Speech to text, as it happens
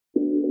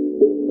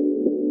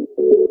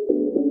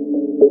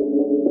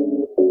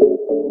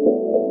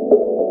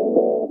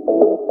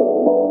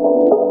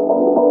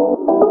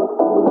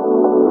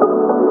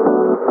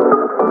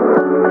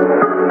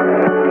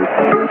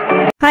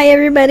Hi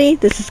everybody,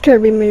 this is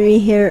Mimir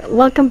here.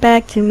 Welcome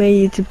back to my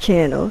YouTube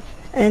channel.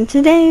 And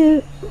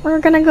today we're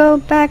gonna go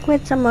back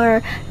with some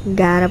more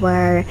God of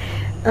War.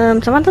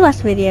 So on the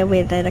last video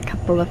we did a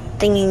couple of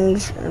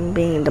things,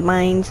 being in the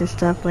mines and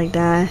stuff like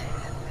that.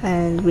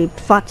 And we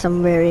fought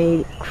some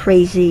very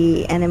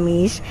crazy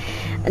enemies.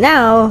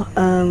 Now,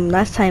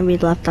 last time we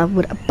left off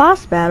with a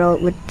boss battle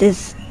with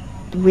this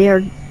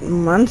weird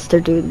monster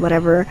dude,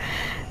 whatever.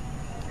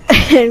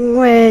 In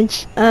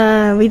which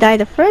we died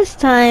the first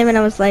time, and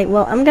I was like,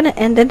 well, I'm gonna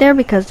end it there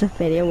because the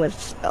video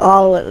was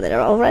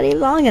already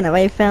long and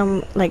I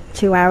filmed like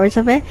 2 hours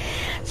of it.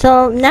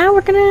 So now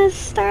we're gonna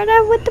start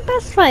out with the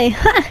best fight.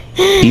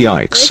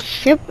 Yikes. It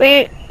should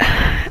be,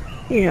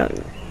 you know,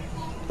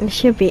 it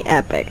should be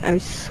epic, I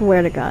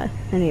swear to God.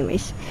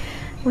 Anyways,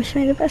 wish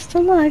me the best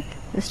of luck.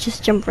 Let's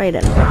just jump right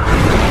in.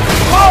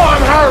 Oh,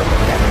 I'm hurt!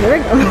 There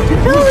we go.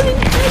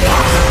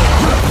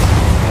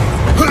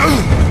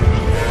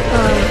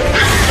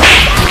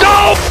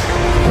 No!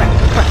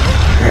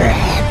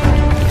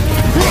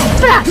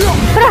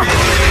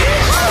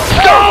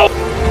 No!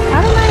 How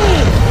do I?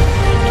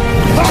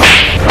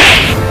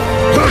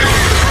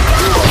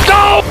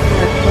 No!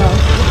 Well,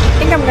 I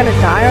think I'm gonna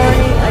die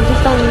already. I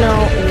just don't know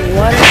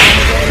what.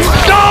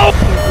 No!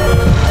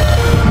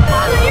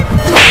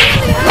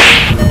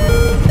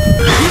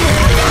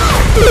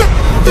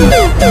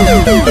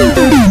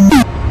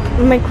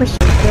 My question.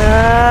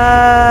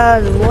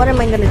 God, what am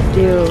I gonna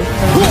do?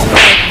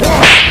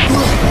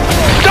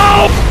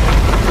 No!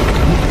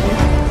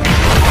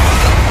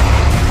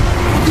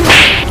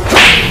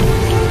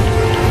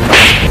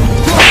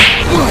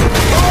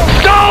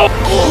 No!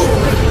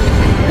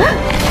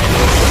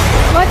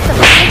 What the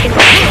freaking?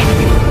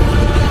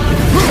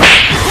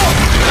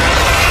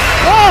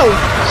 Whoa!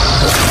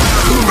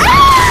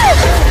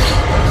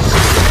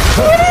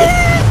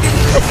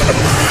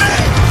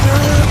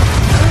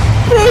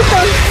 Please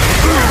don't.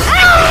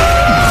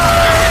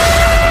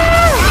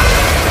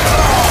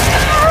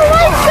 Oh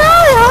my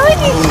God! How did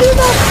you do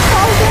that?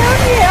 Fall down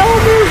here,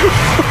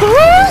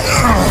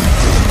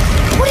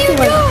 What are you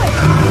doing?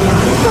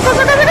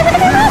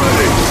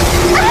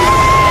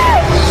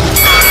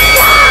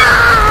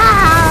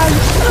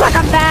 Look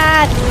at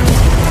that!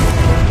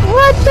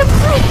 What the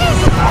freak?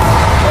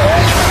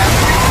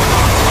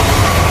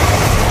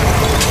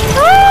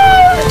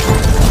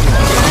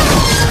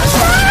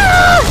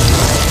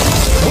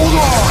 Hold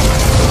on!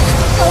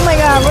 Oh my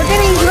God, we're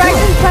getting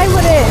dragged inside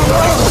with it!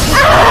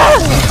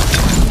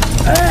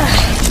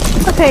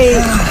 Okay,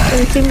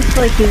 it seems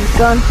like he's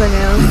gone for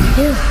now.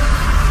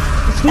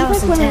 That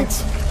was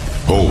intense.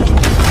 Hold.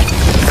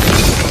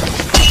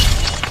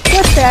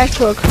 What's the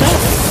actual crap?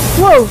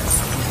 Whoa!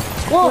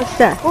 Whoa! What's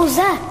that? What was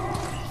that?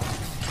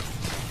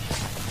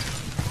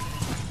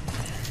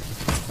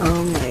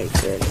 Oh my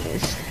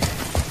goodness.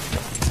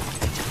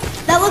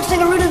 That looks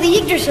like a root of the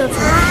Yggdrasil tree.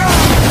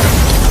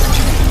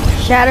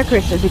 Shadow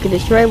crystals. You can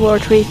destroy war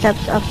tree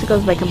steps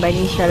obstacles by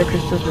combining shadow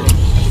crystals with it.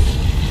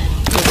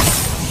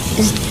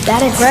 Is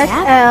that a Press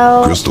sap?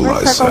 L.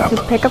 Crystallized press circle sap.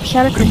 to pick up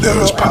shadow And crystals.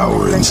 there is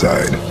power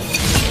inside.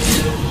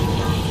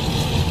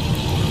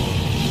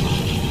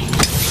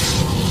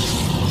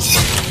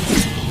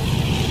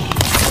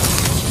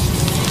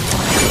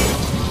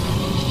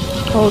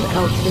 Hold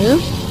L2.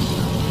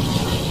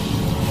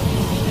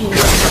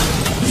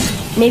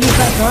 Maybe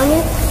try throwing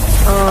it?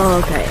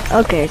 Oh, okay.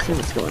 Okay, I see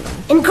what's going on.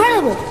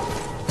 Incredible!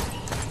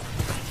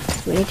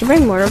 We need to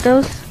bring more of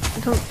those? I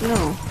don't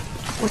know.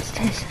 What's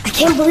this? I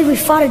can't believe we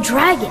fought a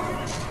dragon.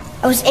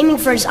 I was aiming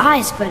for his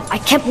eyes, but I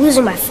kept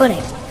losing my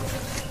footing.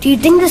 Do you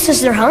think this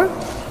is their home?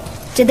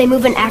 Did they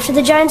move in after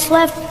the giants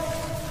left?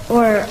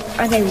 Or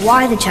are they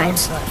why the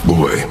giants left?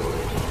 Boy,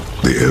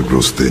 the air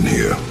grows thin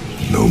here.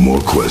 No more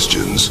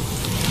questions.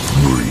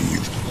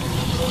 Breathe.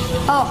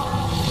 Oh,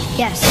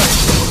 yes.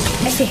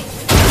 I see.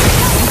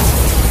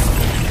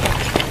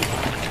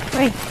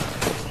 Wait.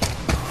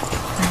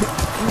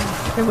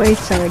 Everybody's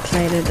so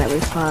excited that we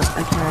fought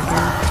a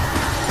dragon.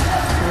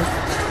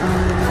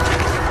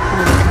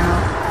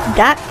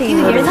 That thing You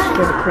hear really that?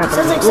 scared the crap out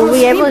Sounds of me. like Were we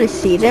someone able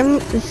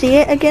to see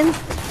it again?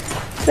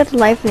 Good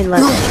life me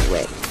left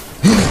wait.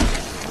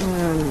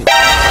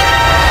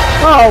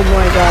 Oh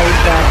my God,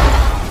 he's back.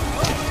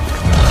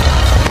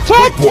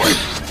 Check!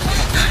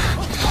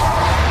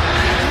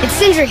 It's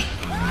Sindri.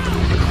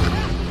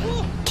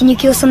 Can you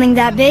kill something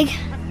that big?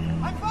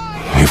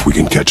 If we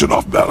can catch it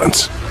off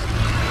balance.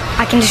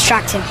 I can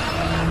distract him.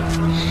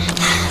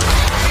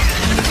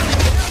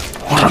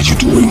 What are you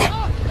doing?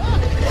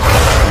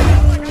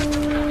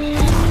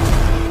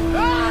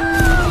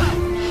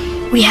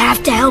 We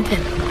have to help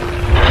him.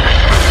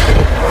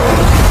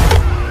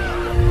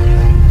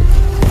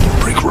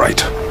 Break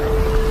right.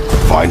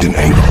 Find an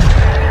angle.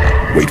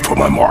 Wait for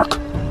my mark.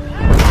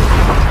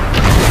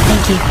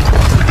 Thank you.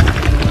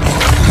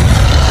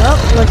 Well,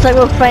 looks like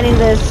we're fighting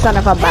this son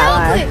of a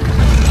ballad.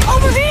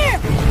 Over here!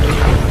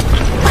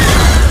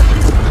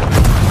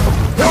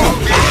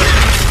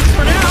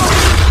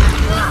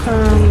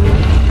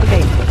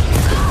 Okay.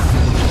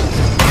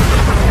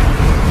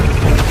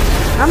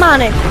 I'm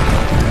on it.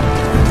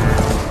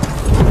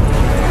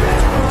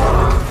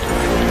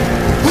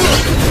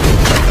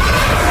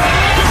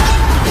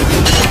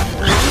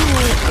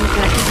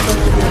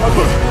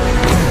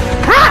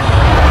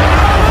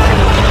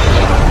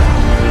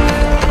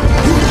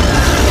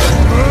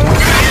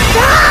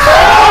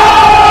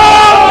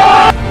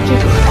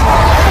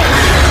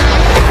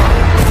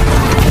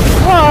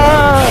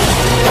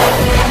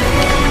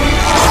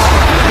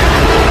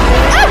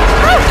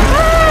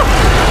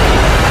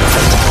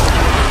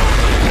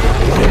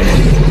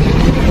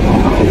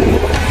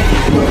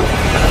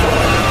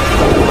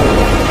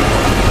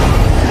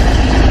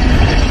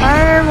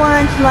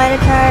 light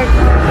attack.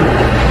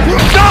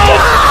 No!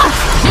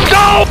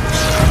 No!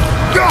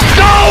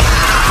 No!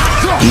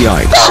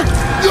 Yikes.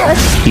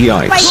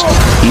 Yikes.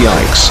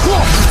 Yikes.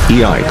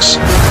 Yikes.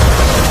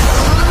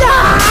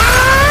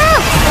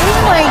 Oh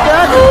my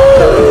god, it's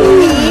so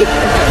nasty.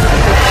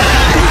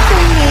 It's so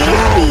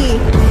nasty.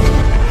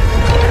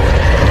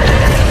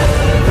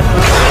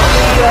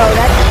 Yo,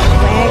 that's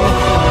swag.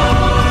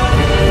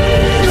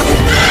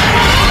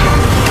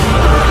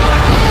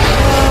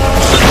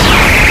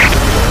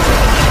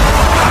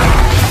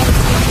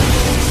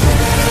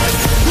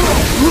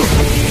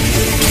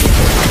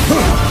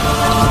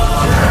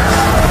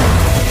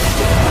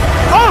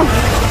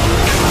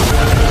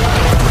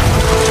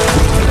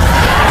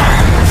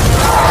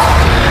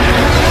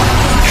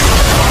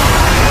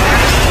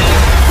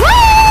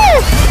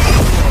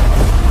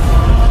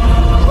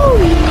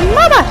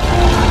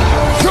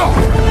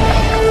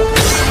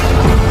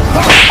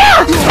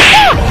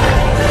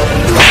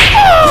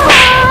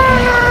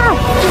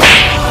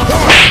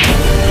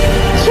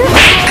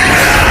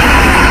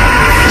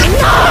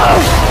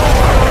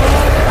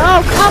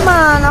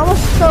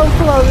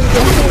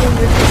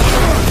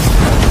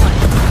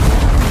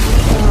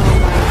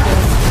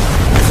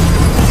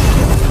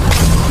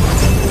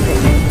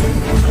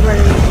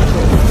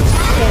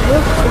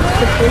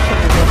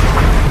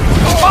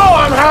 Oh,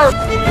 I'm hurt!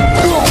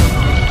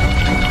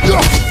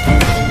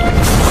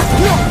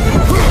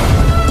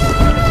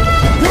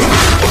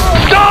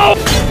 No!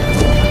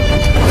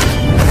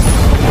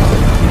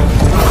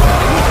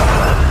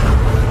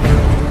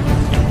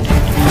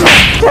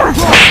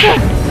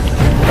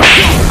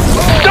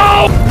 No!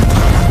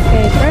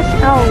 Okay, press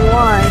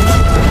L1.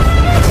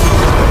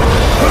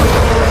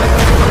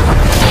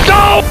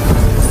 No!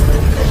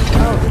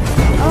 Oh,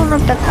 I don't know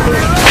if that's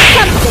doing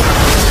something.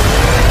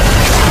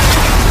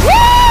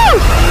 Woo!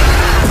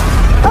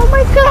 Oh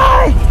my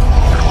god!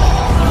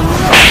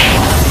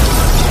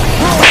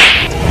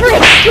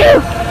 Thank you!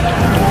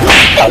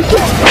 Thank you!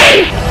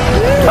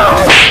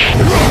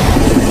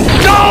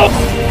 No!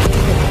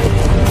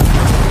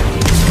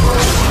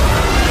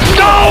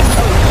 No!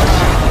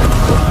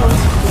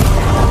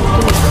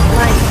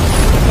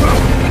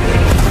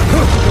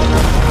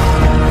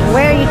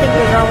 Where do you think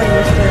you're going,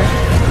 mister?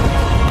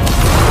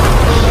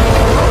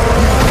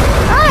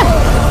 Ah!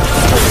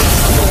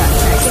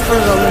 I think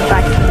we're going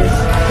back to this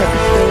type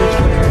of stage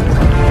where...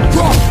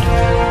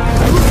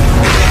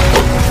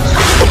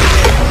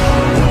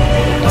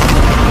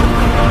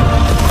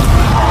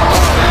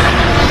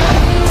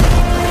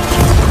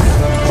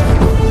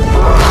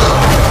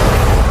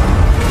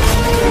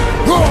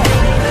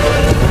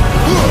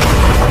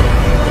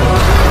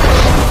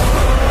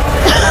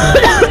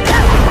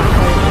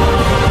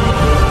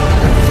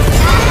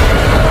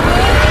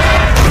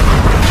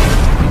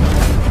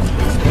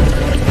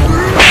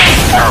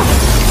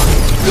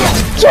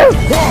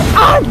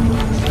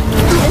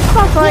 This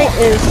boss fight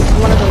is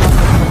one of the most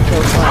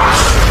difficult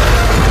fights.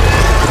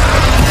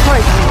 Of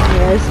course,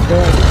 Mimir is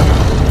good.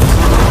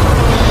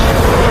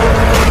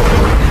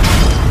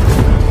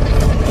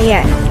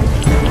 Yeah.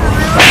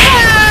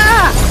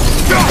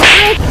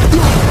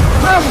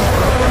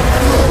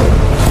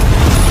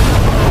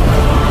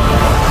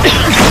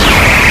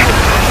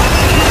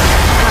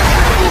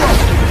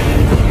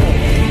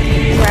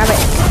 Grab it.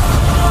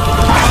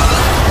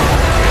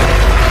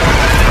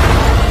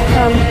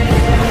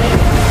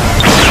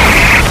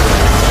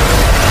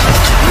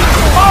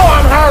 Oh,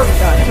 I'm hurt!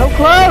 God, so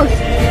close!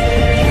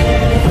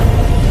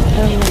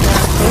 Oh my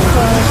god, so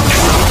close.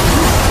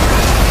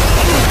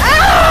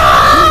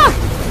 Ah!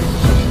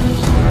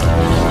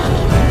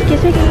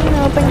 Guess we can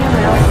open your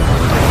mouth.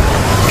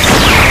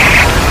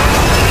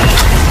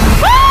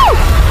 Woo!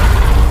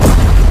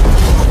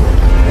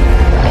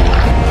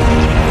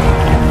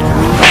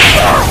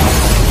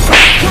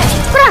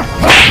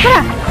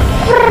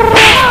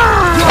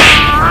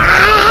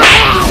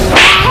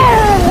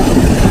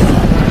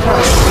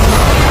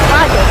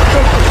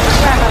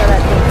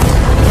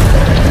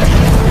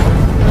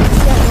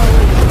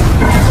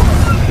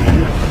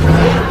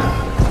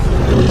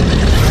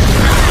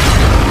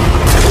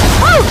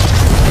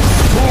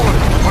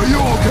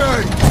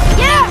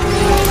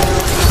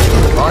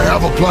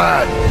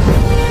 Plan.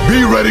 Be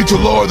ready to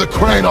lower the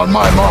crane on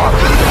my mark.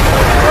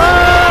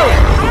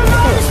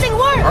 How does this thing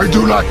work? I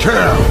do not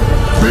care.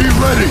 Be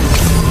ready.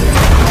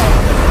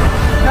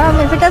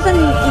 If it doesn't,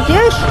 you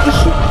should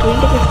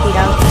get your feet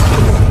out.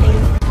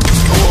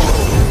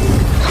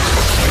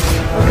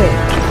 Okay.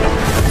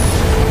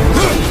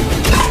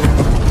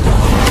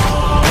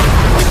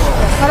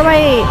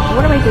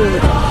 What do I do with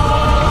it?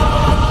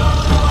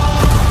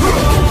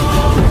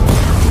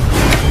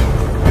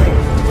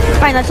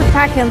 Fine, let's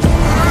attack him.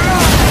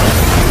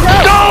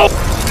 No!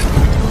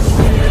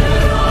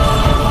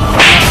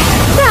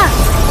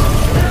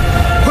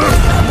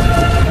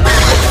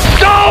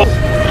 No!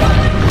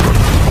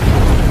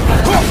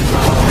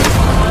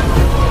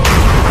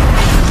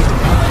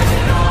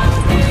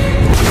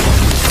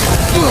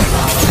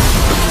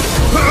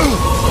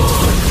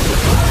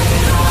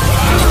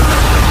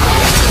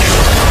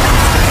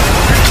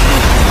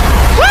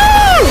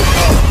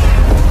 Woo!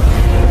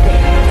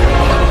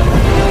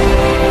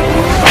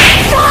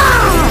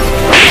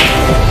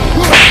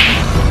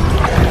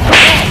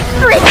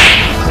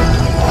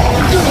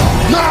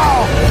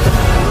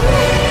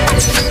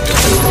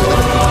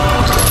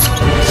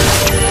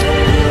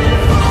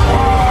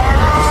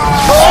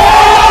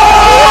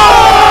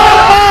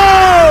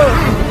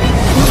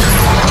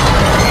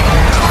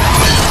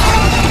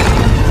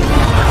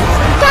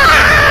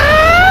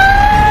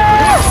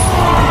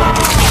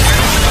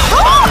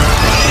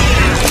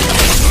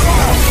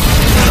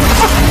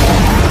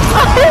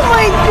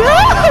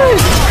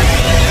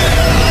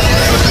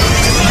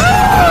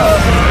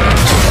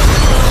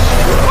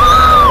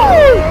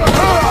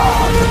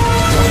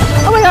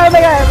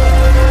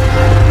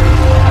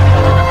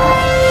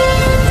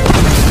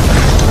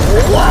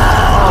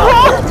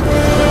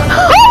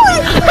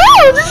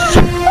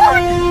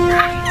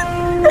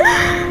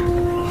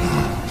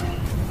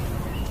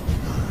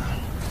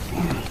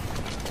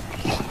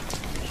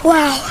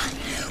 Wow,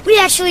 we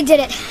actually did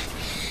it.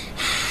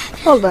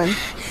 Hold on.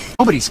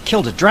 Nobody's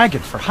killed a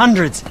dragon for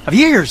hundreds of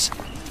years.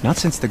 Not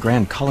since the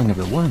grand culling of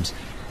the worms.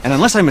 And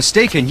unless I'm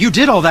mistaken, you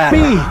did all that.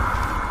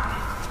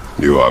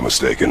 You are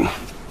mistaken.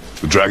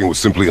 The dragon was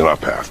simply in our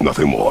path,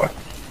 nothing more.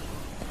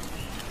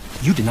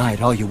 You deny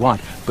it all you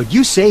want, but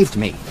you saved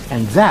me,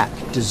 and that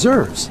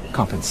deserves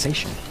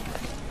compensation.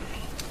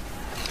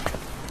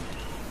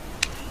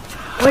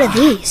 What are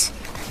these?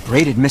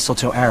 Braided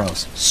mistletoe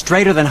arrows,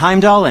 straighter than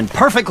Heimdall and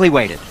perfectly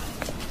weighted.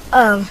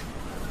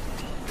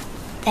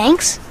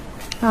 Thanks?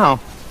 Oh.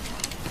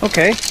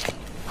 Okay.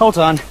 Hold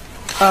on.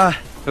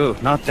 Ooh,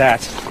 not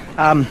that.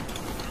 Have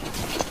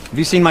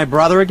you seen my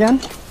brother again?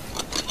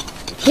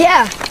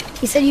 Yeah,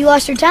 he said you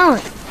lost your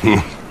talent.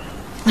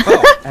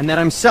 Oh, and that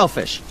I'm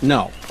selfish?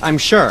 No. I'm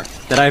sure.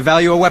 That I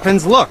value a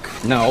weapon's look?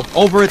 No.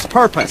 Over its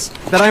purpose?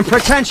 That I'm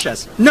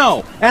pretentious?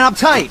 No. And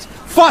uptight?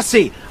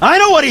 Fussy? I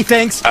know what he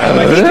thinks,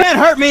 but he can't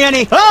hurt me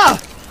any— Ah!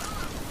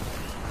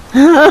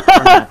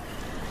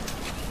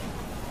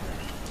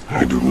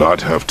 I do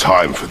not have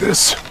time for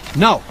this.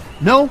 No.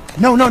 No.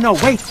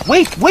 Wait.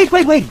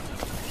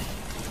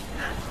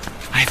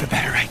 I have a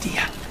better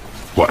idea.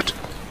 What?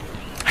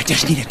 I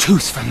just need a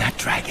tooth from that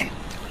dragon.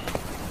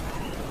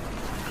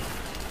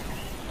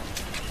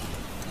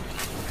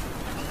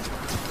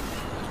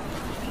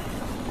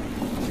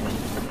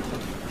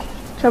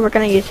 So we're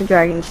gonna use the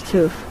dragon's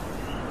tooth.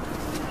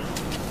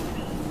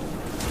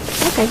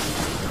 Okay.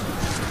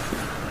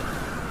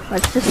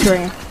 Let's destroy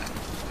him.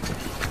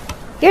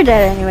 You're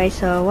dead anyway,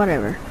 so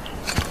whatever.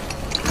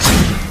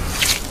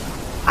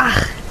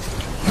 Ah.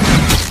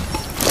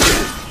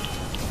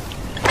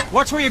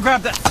 Watch where you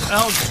grab that.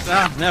 Oh,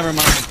 never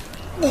mind.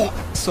 Oh,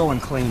 so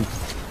unclean.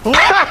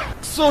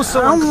 So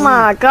Oh unclean.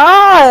 my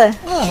god!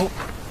 Oh,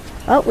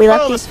 Oh, we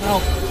left the you. smell.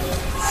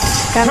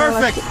 Kinda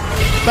Perfect.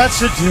 left That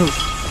should do.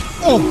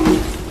 Oh.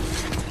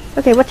 you.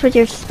 Okay, what's with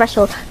your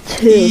special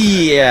tooth?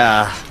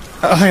 Yeah.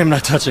 I am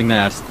not touching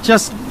that.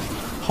 Just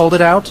hold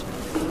it out.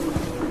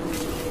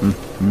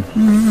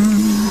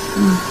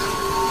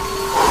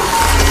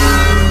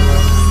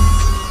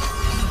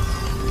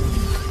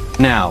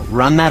 Now,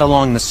 run that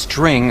along the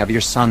string of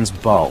your son's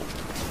bow.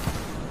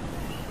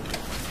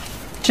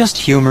 Just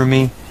humor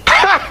me.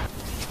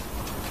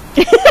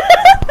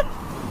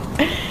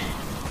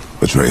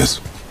 Atreus,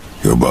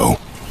 your bow.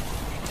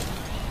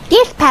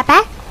 Yes,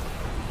 Papa.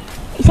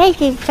 It's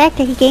actually the fact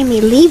that he gave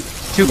me leave.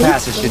 2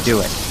 passes should do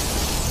it.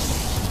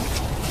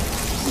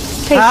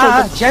 Okay,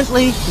 so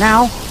Gently,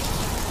 now.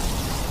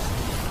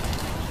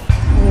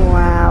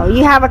 wow,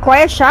 you have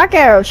acquired shock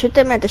arrow. Shoot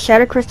them at the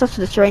shadow crystals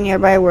to destroy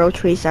nearby world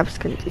tree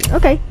subsequently.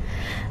 Okay.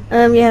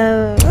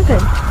 Yeah, okay.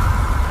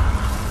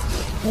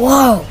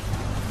 Whoa.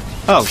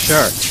 Oh,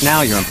 sure.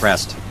 Now you're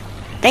impressed.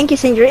 Thank you,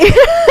 Sindri.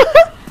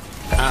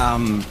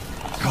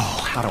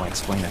 Oh, how do I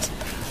explain this?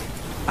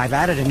 I've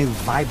added a new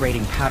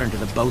vibrating pattern to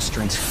the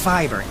bowstring's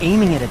fiber.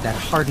 Aiming it at that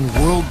hardened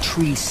world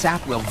tree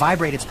sap will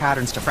vibrate its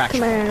patterns to fracture.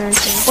 Come on,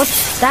 okay.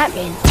 What's that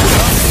mean?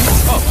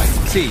 Oh, I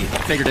see. You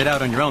figured it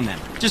out on your own then.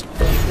 Just,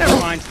 never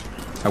mind.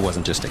 I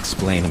wasn't just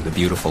explaining the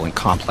beautiful and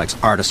complex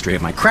artistry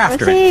of my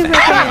craft Let's or see if we anything.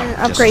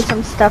 can upgrade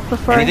some stuff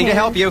before. Anything to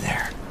help you.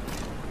 There.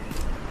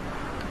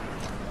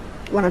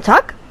 Wanna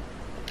talk?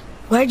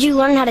 Where'd you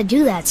learn how to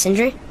do that,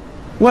 Sindri?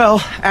 Well,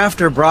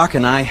 after Brock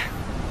and I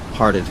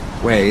parted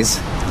ways,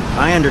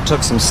 I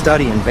undertook some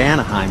study in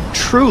Vanaheim,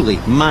 truly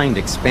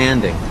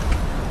mind-expanding.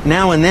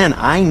 Now and then,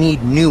 I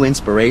need new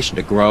inspiration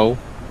to grow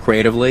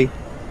creatively.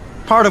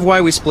 Part of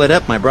why we split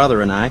up, my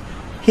brother and I.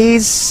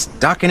 He's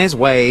stuck in his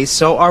ways,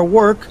 so our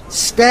work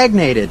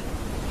stagnated.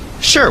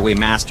 Sure, we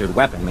mastered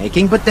weapon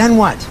making, but then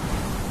what?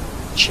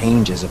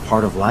 Change is a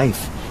part of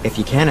life. If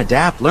you can't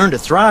adapt, learn to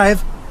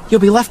thrive, you'll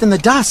be left in the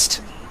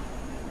dust.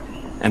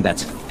 And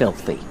that's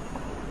filthy.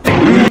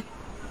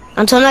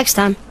 Until next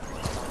time.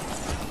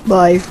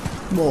 Bye,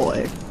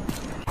 boy.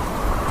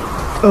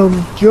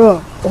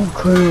 Yeah.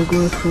 Okay, I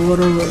guess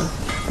whatever.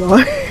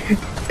 Bye.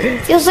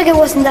 Feels like it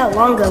wasn't that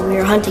long ago we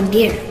were hunting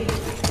deer.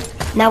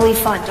 Now we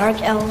fought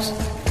dark elves,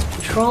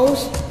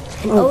 trolls,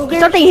 and ogres.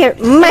 Something here,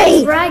 and a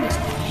mate. dragon.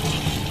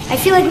 I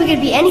feel like we could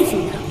be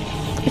anything now.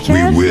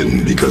 We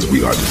win because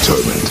we are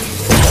determined,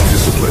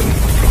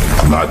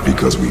 disciplined, not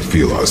because we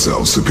feel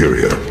ourselves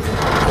superior.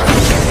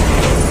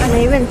 I'm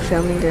even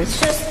filming this.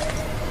 Just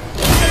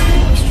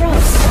be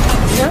strong,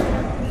 you know?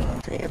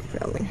 Yeah,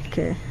 filming.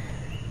 Okay.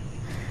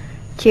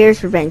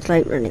 Cheers, revenge,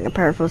 light running, a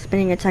powerful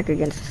spinning attack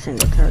against a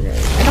single target.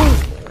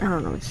 I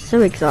don't know. It's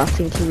so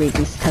exhausting to read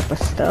this type of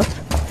stuff.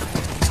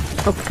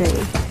 Okay.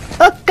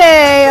 Let's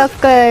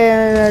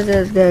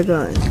get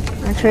going.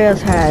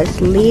 Atreus has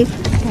leaf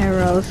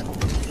arrows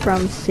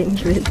from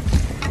Sindri.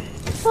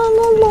 La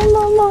la la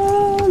la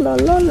la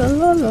la la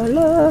la la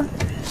la.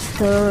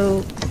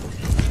 So.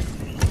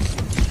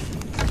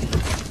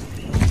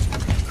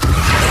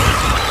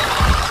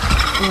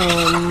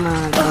 Oh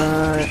my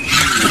god.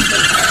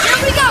 Here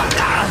we go!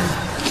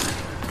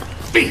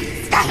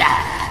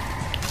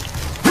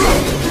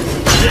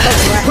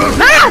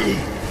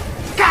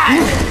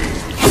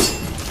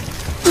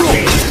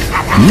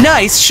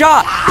 Nice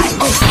shot!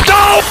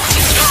 Stop!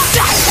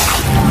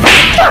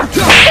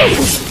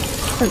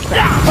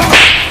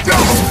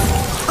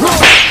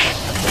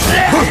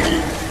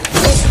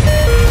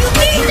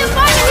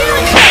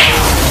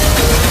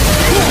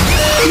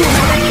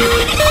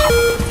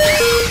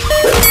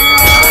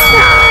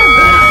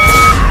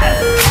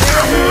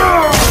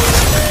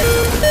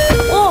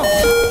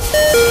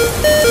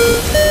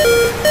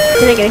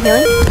 Did I get a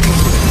healing?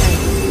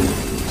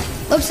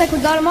 Looks like we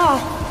got them all.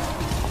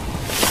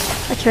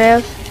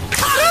 Atreus?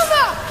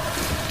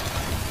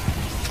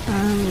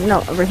 No,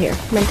 over here.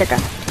 Manteca.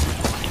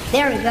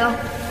 There we go.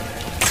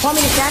 Want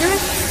me to shatter it?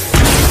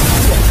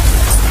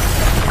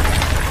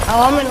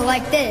 Oh, I'm gonna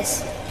like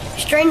this.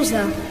 Strange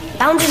though.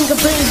 That one didn't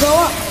completely blow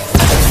up.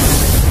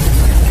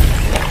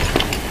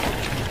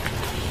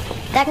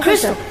 That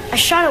crystal, I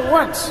shot it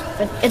once,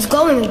 but it's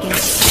glowing again.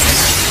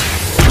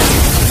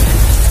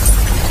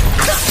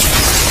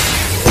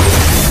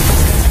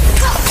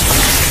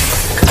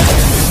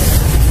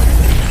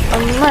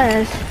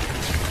 Unless...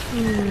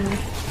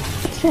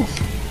 what's this?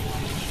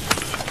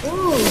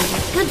 Ooh,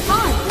 good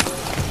fun.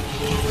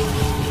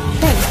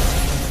 Thanks.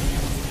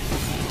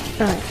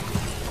 Alright.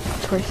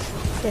 Of course.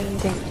 Damn.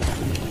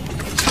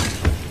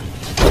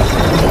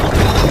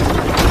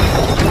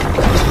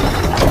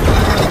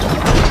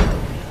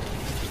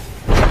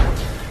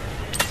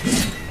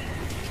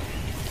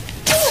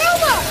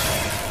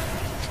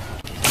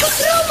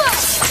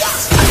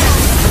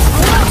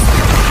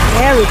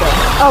 There we go.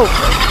 Oh.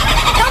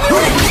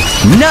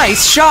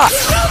 Nice shot!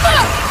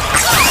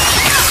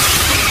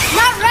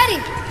 Not ready.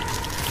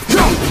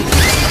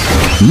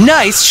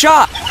 Nice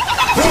shot!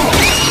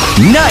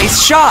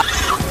 Nice shot!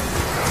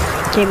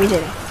 Okay, we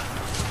did it.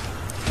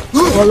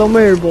 Follow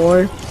me,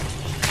 boy.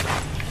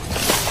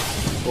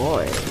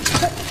 Boy.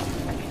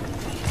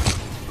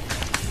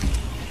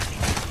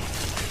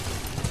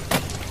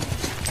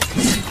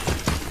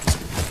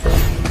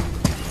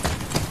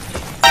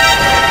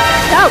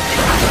 Out!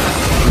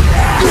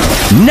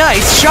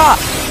 Nice shot!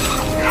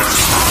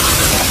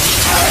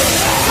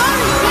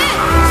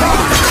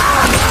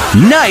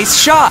 Nice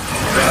shot!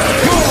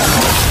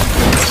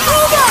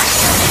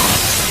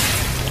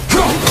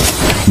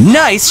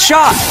 Nice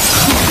shot!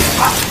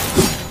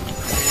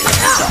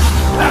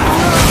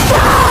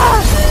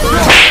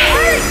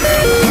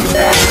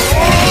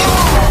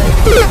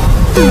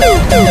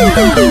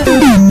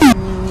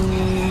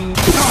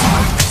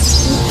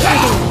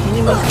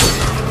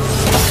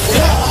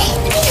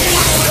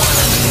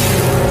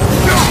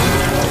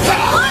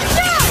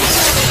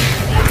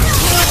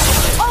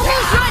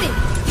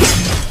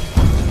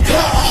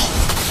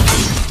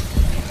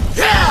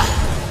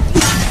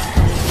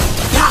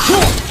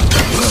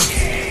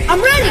 I'm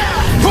ready.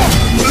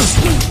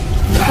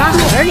 Not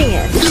hurting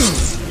it.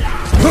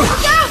 Look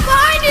out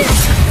behind it.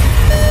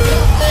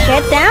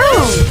 Get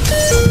down!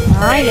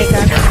 Alright, I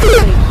got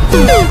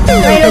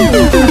right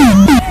over.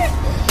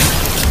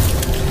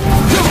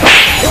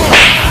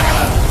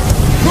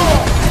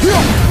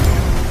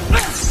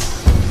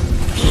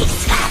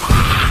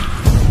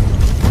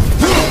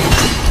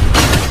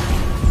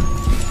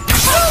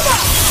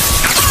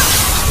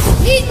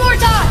 Need more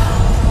time.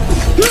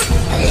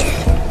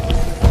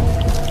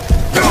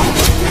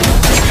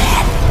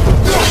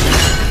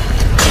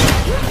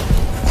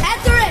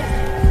 After it.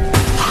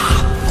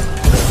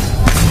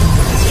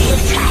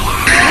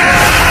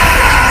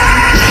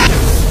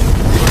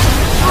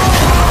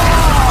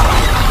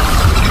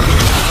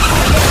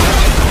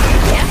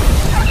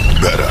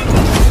 Better.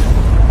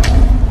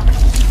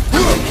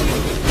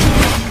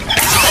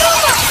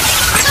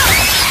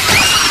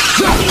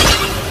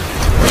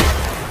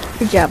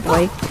 Good job,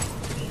 boy.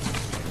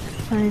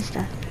 What is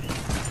that?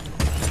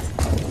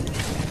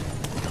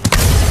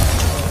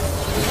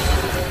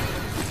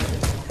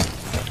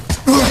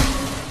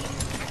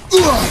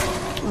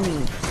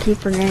 Keep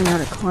forgetting how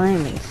to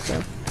climb and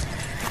stuff.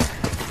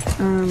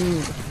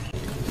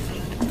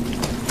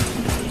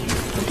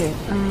 Okay,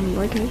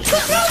 where can I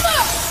shoot?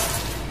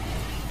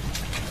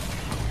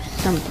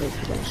 Someplace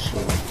we're gonna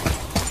shoot.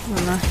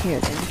 Well, not here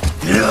then.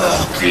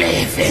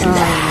 Oh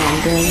my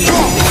goodness.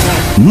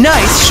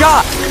 Nice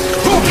shot!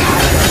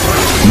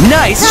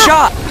 Nice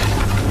shot!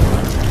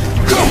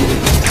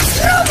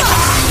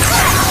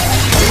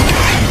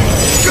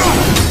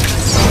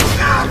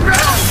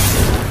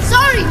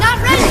 Sorry, not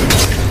ready.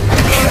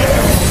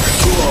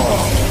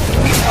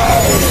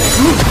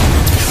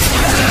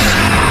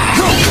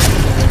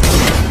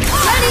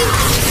 Ready.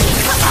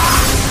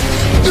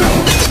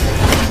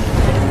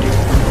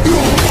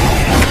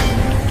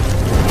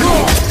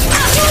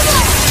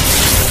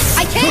 I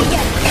can't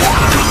get it.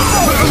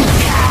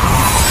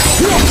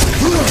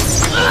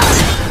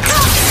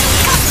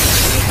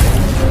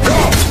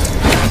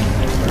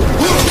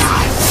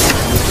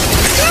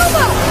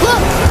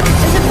 Look,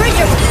 there's a bridge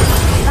over there.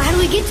 How do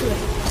we get to it?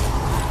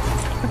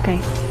 Okay.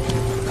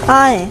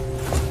 Hi.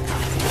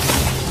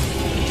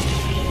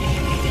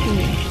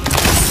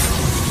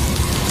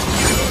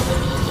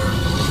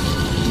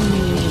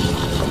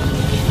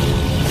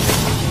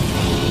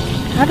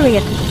 How do we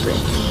get to the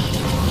bridge?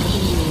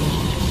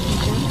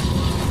 Okay.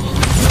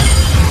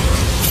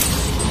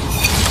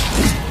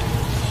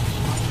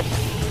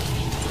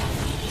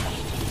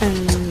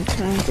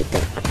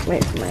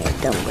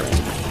 stumbling.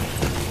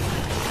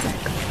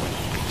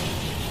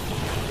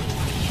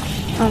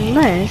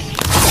 Unless...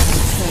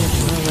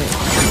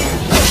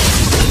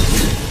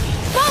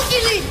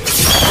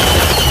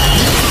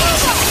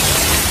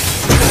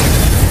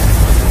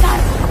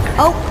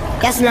 Oh,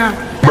 guess not.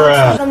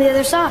 Bruh. On the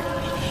other side.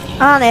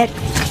 On it.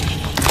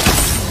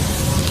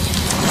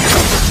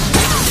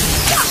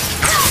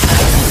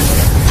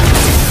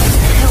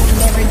 I'll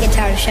never get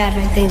tired of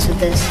shattering things with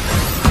this.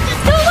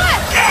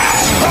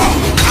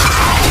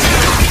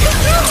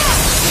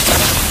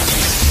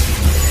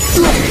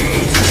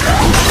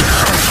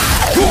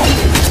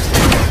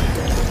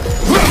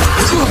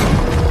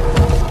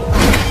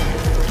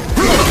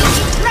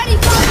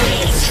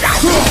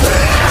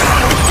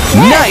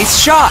 Nice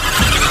shot!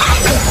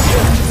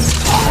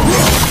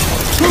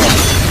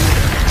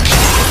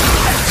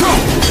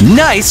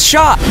 Nice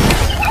shot!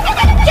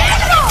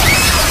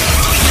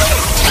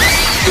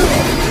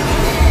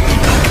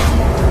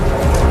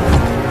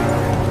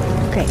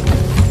 Okay.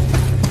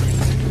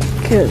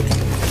 Cool.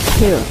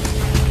 Cool.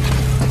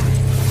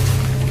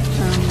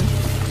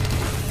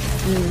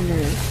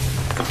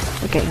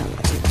 Okay, hold on.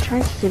 I'm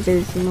trying to see if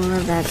there's more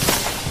of that.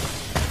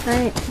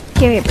 Alright,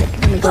 give me a break.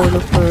 Let me go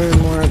look for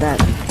more of that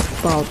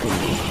ball thing.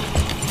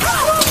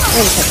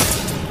 Wait a second.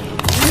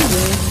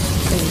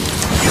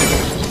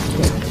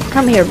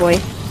 Come here, boy.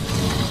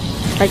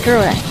 Like,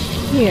 girl,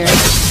 here.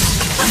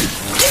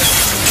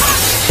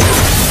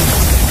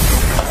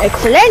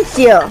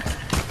 Excellencio!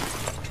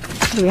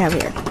 What do we have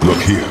here?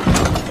 Look here.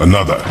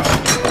 Another.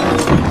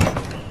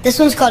 This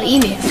one's called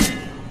Mimir.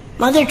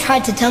 Mother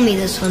tried to tell me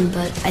this one,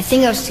 but I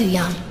think I was too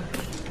young.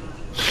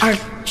 Are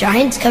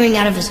giants coming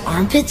out of his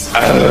armpits?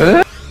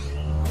 I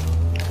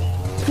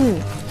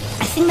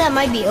think that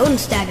might be Odin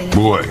stabbing him.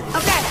 Boy.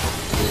 Okay.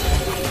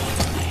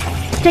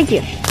 Thank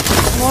you.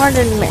 More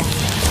than me.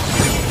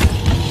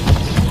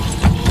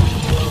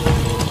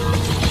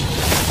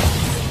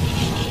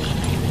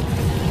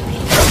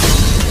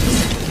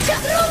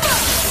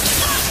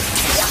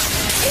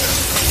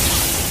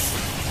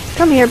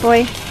 Come here,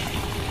 boy.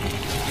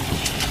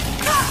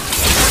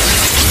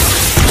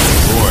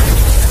 Boy.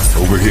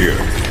 Over here.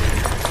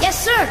 Yes,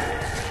 sir.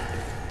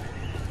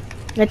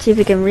 Let's see if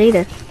we can read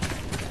it.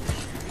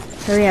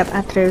 Hurry up,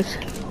 Atreus.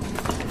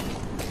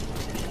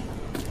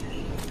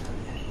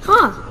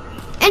 Huh.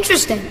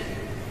 Interesting.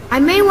 I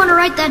may want to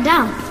write that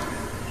down.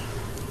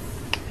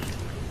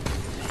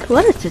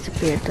 What has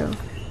disappeared, though?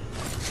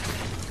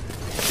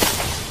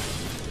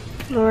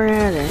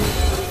 Loretta.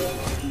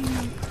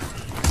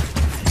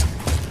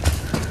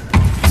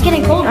 It's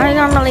getting colder. I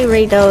normally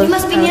read those We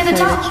must be near the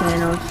outside top.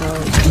 channel, so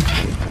it's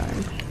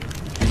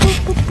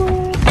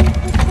fine.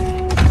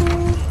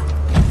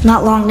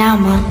 Not long now,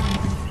 Mom.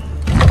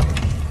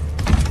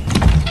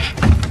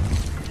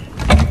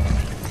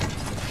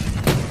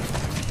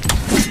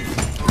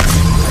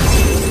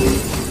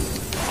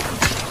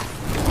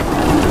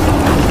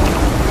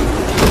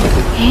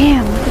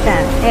 Damn, look at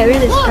that. Area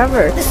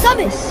discovered. The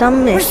summit. The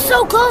summit. We're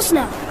so close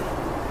now.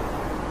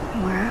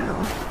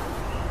 Wow.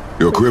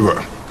 Your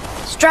quiver.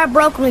 Strap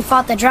broke when we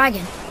fought the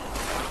dragon.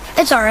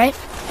 It's alright.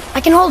 I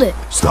can hold it.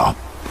 Stop.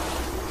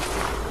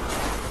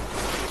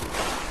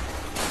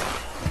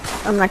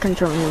 I'm not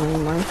controlling him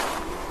anymore.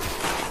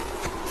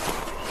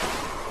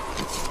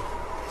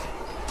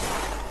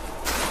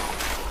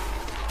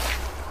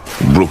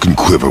 Broken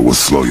quiver will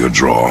slow your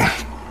draw.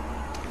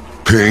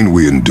 Pain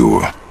we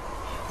endure.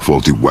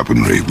 Faulty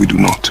weaponry we do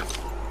not.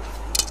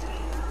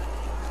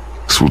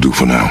 This will do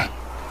for now.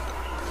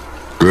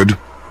 Good?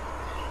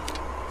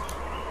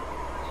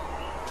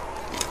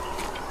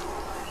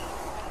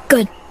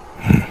 Good.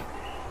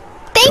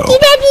 Thank you,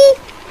 Daddy!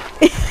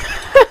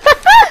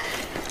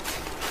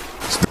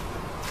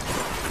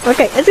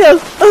 Okay, let's go!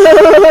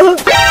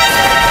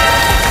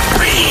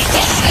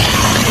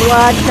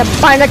 What the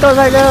barnacles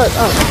are those?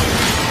 Oh.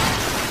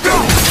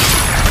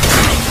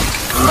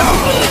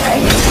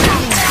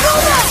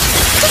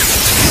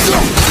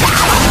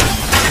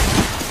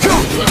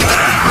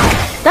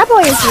 That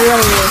boy is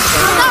really weird.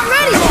 I'm not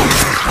ready!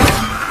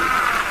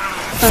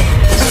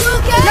 No!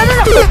 Get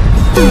up!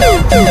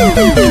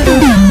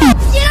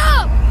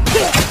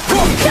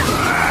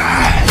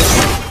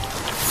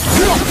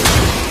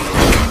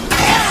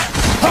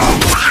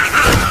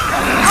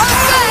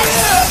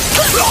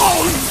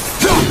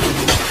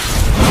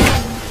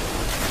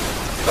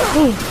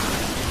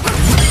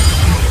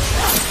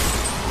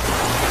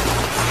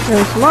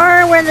 There's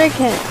more where they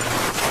can.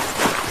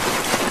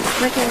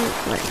 Freaking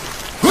like.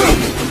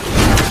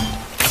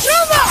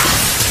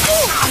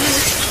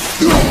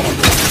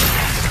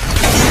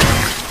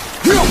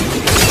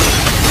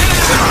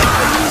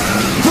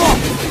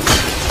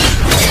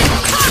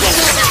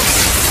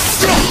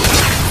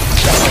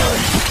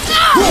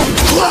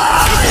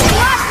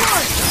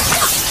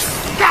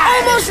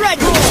 Almost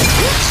ready!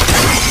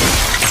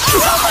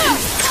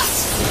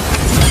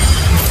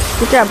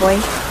 Good job, boy.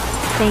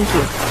 Thank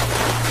you.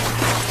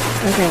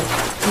 Okay.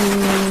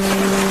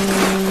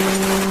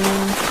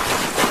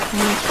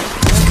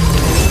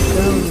 Let's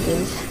go with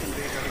this.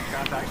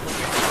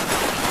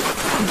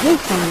 I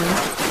hate someone.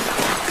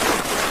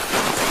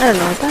 don't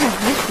know, I thought I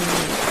had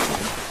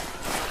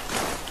something.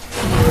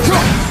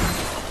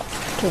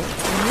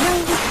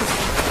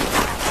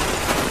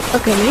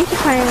 Okay, we need to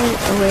find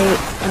a way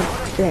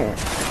up there.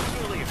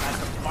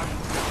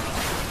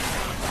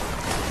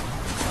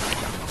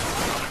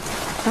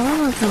 I don't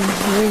know if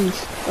I'm hearing.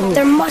 Oh.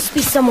 There must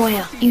be some way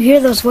up. You hear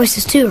those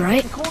voices too,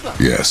 right?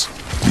 Yes.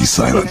 Be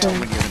silent.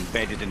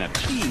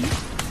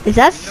 Is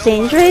that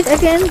Sandrade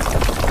again?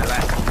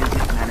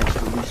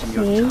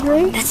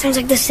 Sandrade? That sounds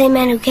like the same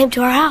man who came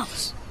to our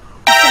house.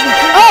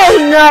 Oh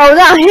no,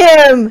 not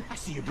him! I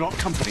see you brought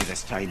company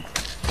this time.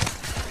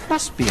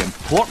 Must be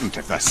important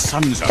if the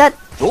sons of That-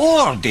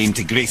 Thor deign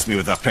to grace me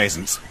with their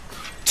presence.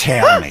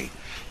 Tell me,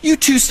 you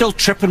two still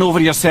tripping over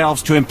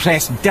yourselves to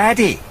impress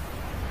Daddy?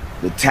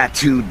 The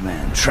tattooed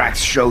man.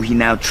 Tracks show he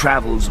now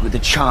travels with a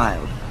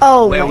child.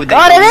 Oh Where my would they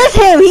god, go? it is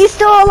him! He's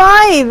still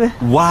alive!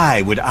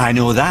 Why would I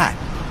know that?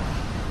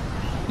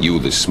 You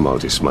the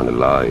smartest man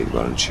alive,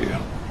 aren't you?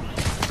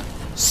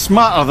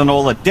 Smarter than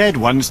all the dead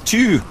ones,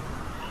 too.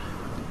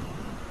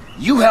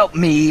 You help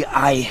me,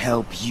 I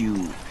help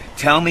you.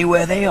 Tell me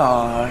where they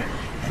are,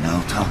 and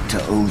I'll talk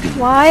to Odin.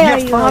 Why are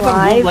Your you father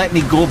alive? won't let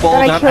me go, Thought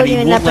I Baldur, killed and you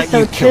he in won't let you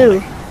episode kill 2.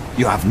 me.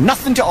 You have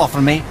nothing to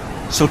offer me,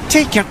 so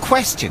take your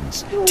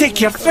questions, take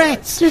your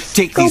threats, Just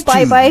take go these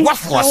bye-bye. two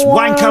worthless I don't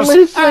wanna wankers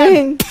listen.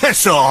 and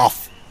piss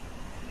off!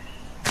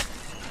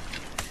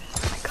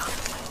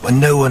 When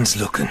no one's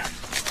looking,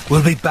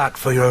 we'll be back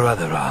for your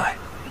other eye.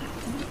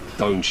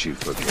 Don't you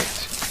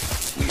forget,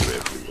 we're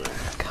everywhere.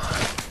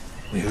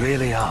 We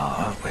really are,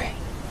 aren't we?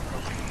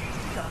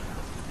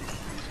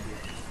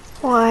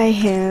 Why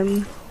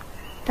him?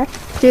 That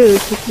dude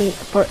took me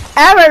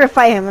forever to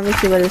fight him. Let me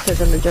see what it says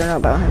in the journal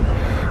about him.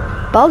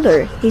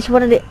 Baldur, he's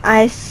one of the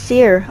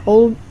Aesir,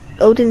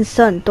 Odin's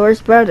son,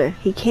 Thor's brother.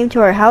 He came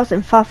to our house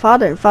and fought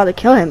father, and father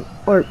killed him.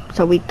 Or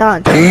so we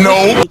thought.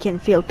 No! He can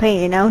feel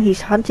pain, and now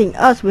he's hunting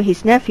us with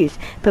his nephews,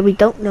 but we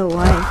don't know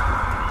why.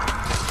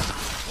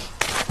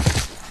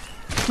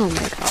 Oh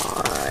my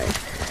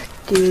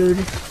god. Dude.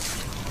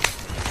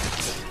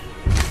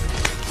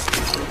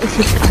 Is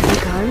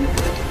he gone?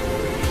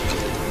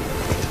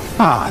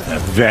 Ah, the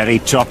very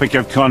topic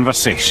of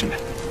conversation.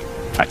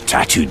 A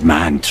tattooed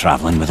man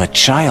traveling with a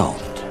child.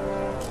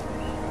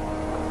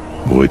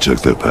 Boy, check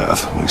their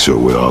path. Make sure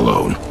we're all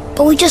alone.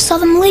 But we just saw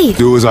them leave.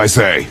 Do as I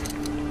say.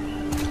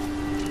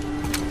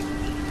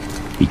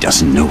 He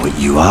doesn't know what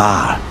you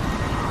are.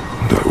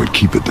 And I would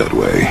keep it that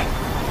way.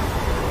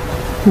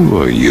 Who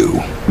are you?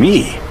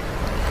 Me?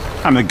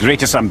 I'm the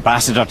greatest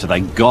ambassador to the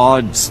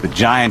gods, the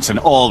giants, and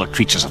all the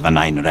creatures of the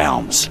Nine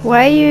Realms.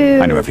 Why are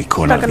you I know every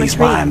corner stuck of on a these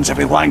tree? lands,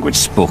 every language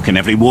spoken,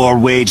 every war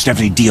waged,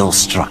 every deal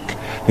struck.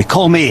 They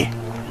call me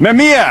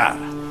Mimir,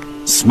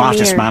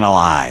 smartest Mimir. man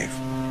alive.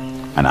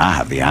 And I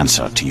have the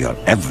answer to your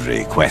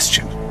every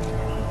question.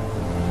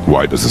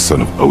 Why does the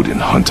son of Odin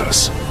hunt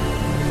us?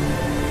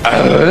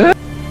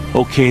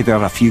 Okay, there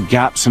are a few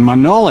gaps in my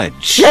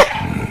knowledge.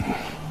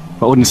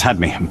 But Odin's had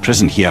me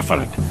imprisoned here for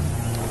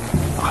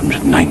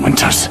 109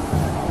 winters.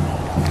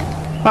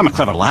 I'm a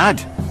clever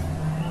lad.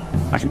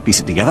 I can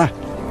piece it together.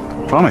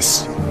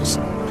 Promise. Just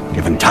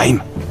given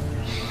time.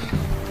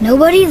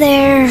 Nobody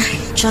there,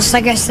 just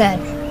like I said.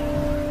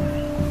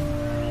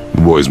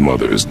 The boy's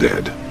mother is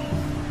dead.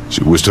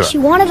 She wished her... She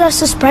wanted us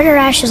to spread her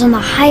ashes on the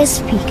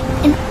highest peak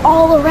in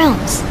all the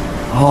realms.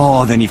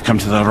 Oh, then you've come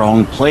to the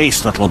wrong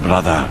place, little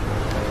brother.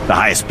 The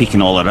highest peak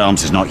in all the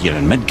realms is not here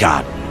in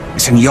Midgard.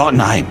 It's in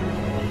Jotunheim,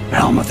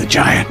 realm of the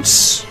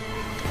giants.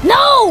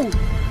 No!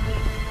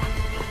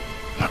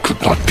 That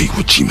could not be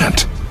what she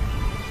meant.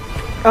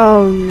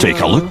 Oh no. Take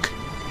a look.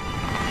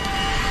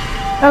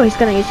 Oh, he's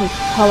gonna use his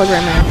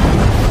hologram now.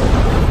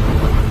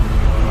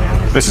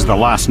 This is the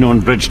last known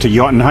bridge to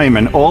Jotunheim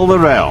in all the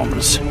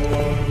realms.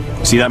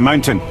 See that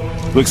mountain?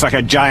 Looks like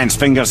a giant's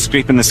finger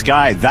scraping the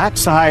sky.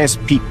 That's the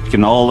highest peak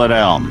in all the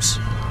realms.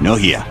 No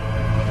here.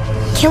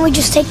 Can't we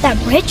just take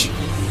that bridge?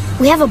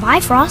 We have a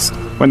Bifrost.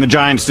 When the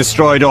giants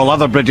destroyed all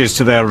other bridges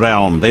to their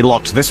realm, they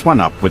locked this one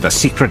up with a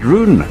secret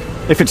rune.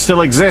 If it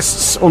still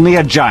exists, only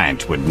a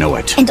giant would know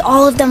it. And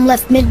all of them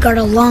left Midgard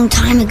a long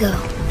time ago.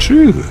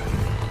 True.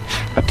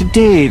 But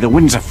today, the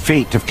winds of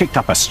fate have kicked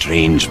up a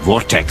strange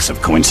vortex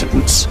of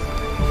coincidence.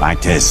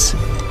 Fact is,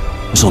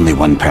 there's only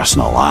one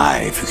person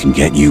alive who can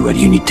get you where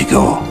you need to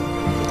go.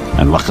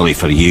 And luckily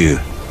for you,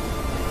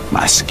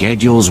 my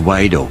schedule's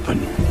wide open.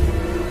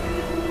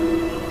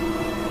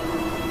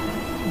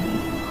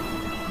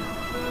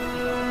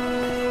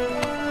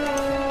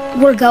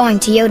 We're going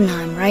to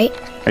Jotunheim, right?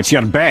 It's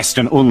your best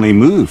and only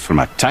move from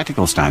a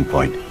tactical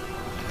standpoint.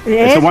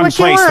 It's the one what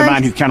you place the want.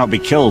 man who cannot be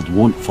killed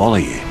won't follow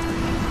you.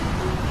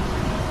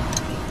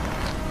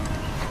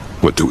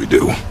 What do we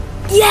do?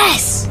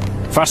 Yes!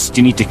 First,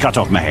 you need to cut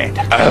off my head.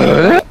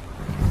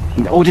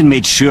 Odin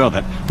made sure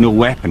that no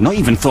weapon, not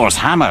even Thor's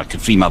hammer,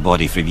 could free my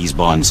body from these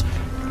bonds.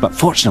 But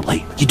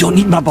fortunately, you don't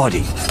need my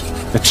body.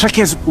 The trick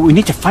is, we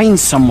need to find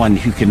someone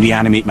who can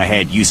reanimate my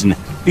head using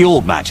the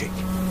old magic.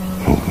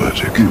 Old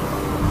magic.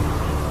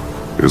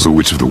 There's a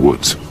witch of the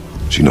woods.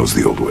 She knows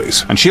the old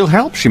ways. And she'll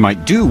help, she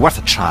might do, worth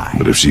a try.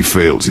 But if she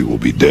fails, he will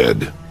be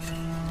dead.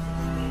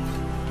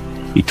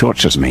 He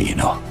tortures me, you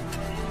know.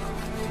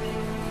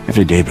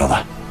 Every day,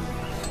 brother.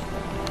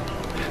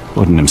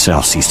 Odin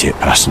himself sees to it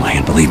personally,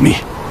 and believe me,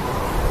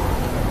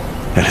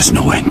 there is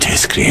no end to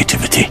his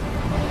creativity.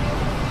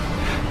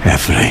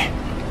 Every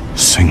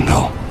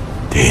single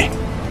day.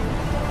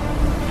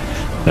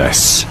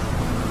 This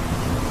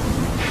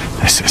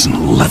isn't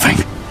living.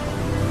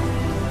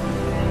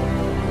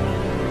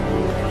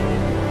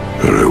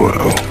 Very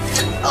well.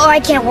 Oh, I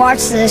can't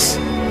watch this.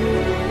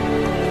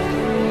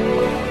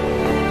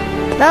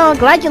 Well,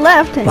 glad you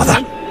left. Brother,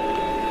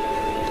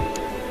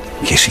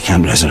 in case you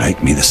can't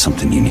resurrect me, there's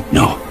something you need to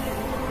know.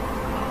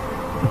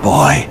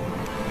 Boy,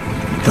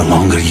 the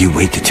longer you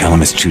wait to tell him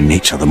his true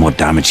nature, the more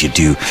damage you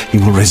do. He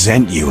will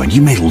resent you, and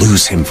you may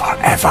lose him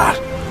forever.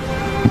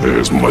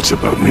 There's much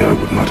about me I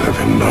would not have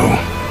him know.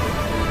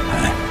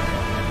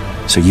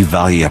 So you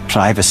value your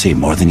privacy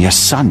more than your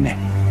son, eh?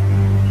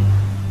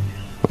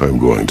 I'm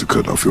going to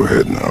cut off your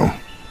head now.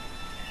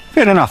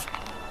 Fair enough.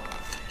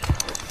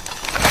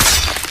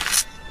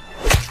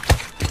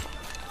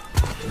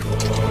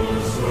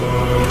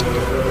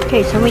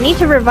 Okay, so we need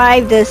to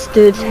revive this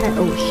dude's head.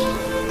 Oh,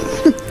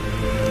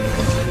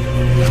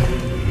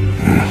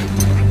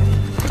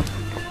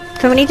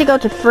 So we need to go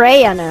to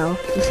Freya now.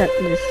 Is that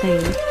the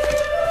same?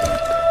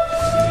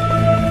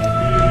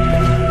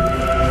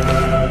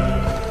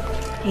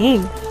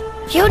 Dang.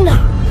 Yuna!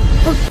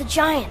 Look, the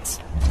giants.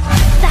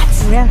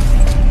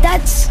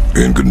 That's...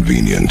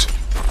 Inconvenient.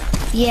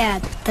 Yeah,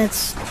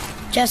 that's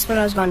just what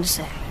I was going to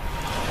say.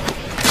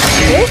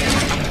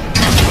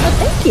 Oh,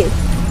 thank you.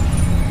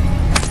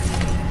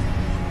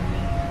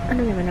 I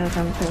don't even know if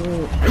I'm telling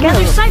you.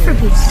 Another cipher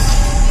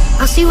piece.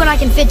 I'll see what I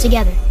can fit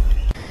together.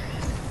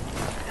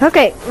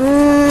 Okay.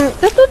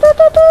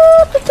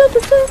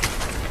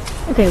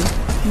 Okay,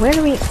 where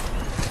do we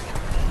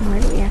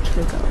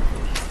actually go?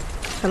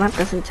 The map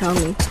doesn't tell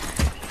me.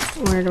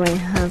 Where do I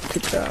have to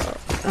go?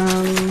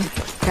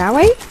 That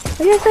way?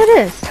 I guess it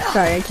is.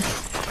 Sorry, I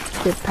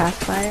just did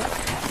pass by it.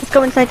 Let's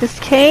go inside this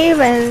cave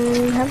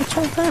and have a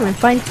chill time and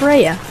find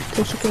Freya,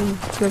 so she can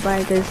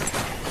revive this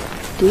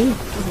dude.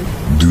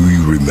 Do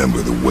you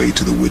remember the way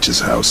to the witch's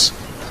house?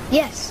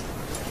 Yes.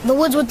 The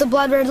woods with the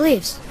blood red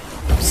leaves.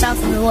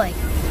 South of the lake.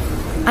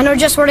 I know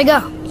just where to go.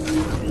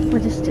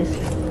 What is this?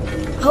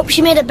 Hope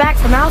she made it back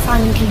from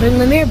Alfheim and can bring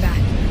Mimir back.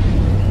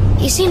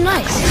 He seemed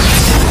nice.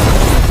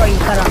 Before you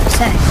cut off his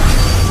head.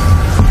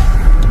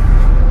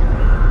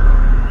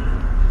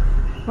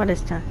 What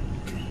is that?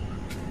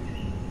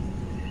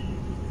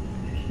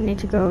 We need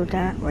to go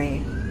that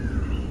way.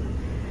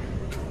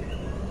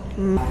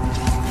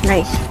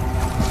 Nice.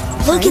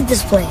 Look at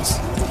this place.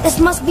 This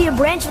must be a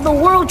branch of the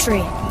World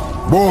Tree.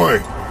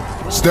 Boy,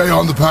 stay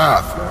on the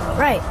path.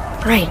 Right,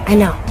 I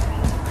know.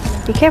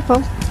 Be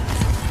careful.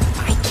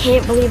 I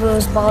can't believe it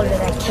was Baldur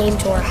that came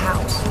to our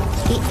house.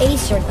 He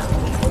acered them.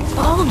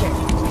 Baldur!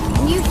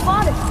 And you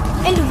fought him,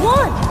 and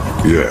won!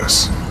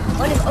 Yes.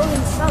 One of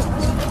Odin's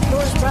sons,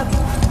 Thor's brother.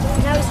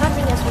 And now he's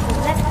hunting us with his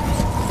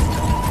nephews.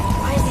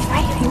 Why is he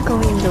fighting? I'm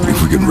going in the right. If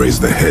we can raise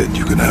the head,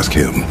 you can ask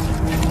him.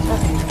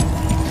 Okay.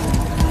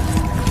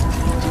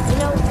 You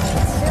know,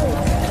 it's silly,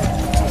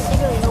 but I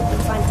secretly hope we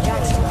find a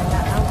giant somewhere on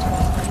that mountain.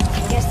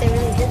 I guess they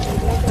really did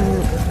leave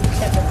nothing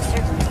except for the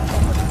circle.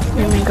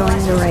 I'm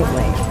going the right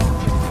way.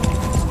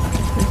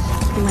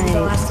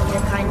 The last of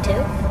your kind too?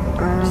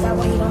 Or is that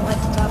one you don't like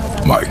to talk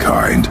about? My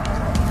kind. I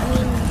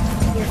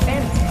mean, your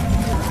family.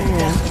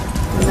 Yeah.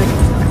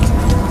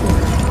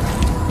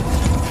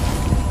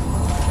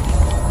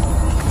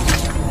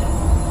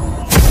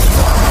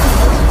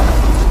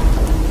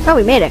 Oh,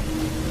 we made it.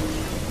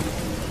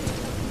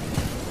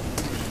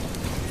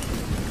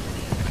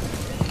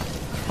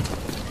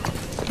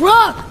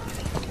 Rock!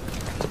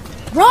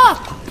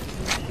 Rock!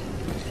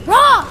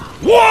 Rock!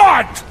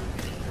 What?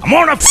 I'm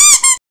on a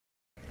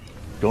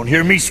Don't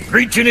hear me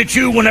screeching at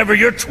you whenever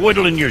you're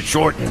twiddling your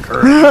short and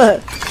curly.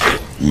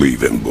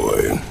 Leave him,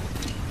 boy.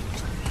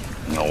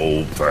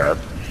 No, Pep.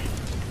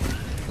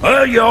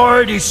 Well, you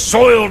already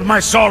soiled my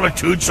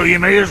solitude, so you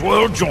may as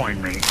well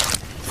join me.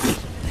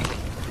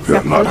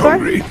 I'm not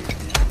hungry.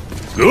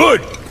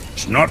 Good.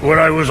 It's not what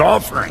I was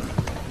offering.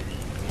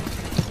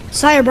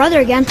 Saw your brother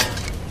again.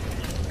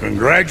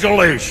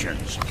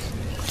 Congratulations.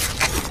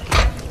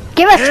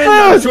 Give us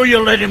food! So you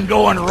let him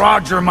go and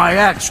Roger my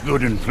axe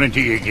good and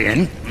plenty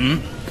again, hmm?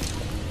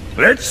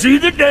 Let's see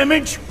the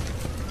damage.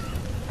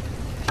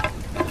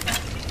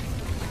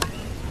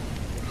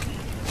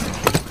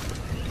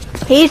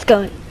 He's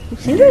going.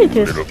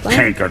 Little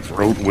tanker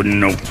throat wouldn't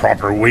know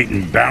proper weight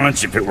and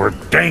balance if it were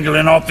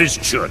dangling off his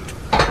chut.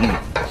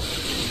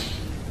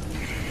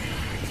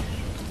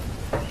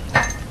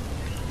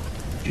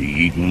 You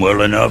eating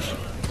well enough?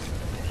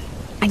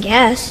 I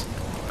guess.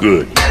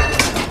 Good.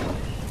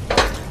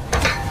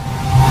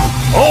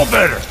 All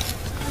better.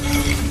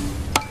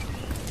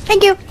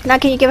 Thank you. Now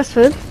can you give us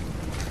food?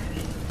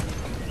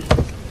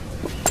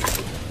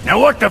 Now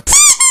what the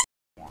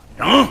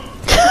huh?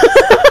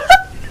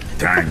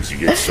 Times you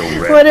get so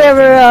wrapped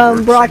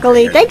Whatever,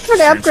 broccoli. Thanks for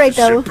the upgrade,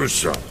 though.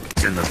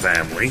 In the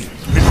family.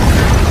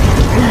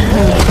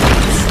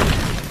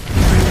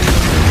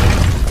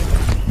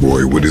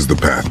 boy, what is the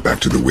path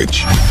back to the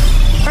witch?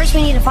 First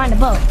we need to find a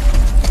boat.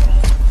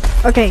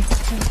 Okay,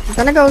 I'm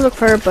gonna go look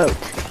for a boat.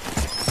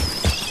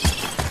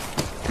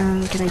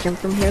 Can I jump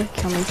from here?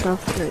 Kill myself?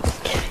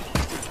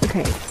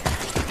 Okay.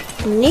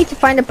 We need to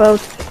find a boat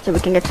so we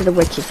can get to the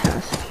witch's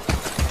house.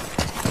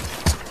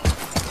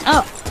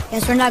 Oh,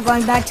 guess we're not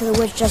going back to the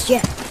witch just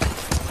yet.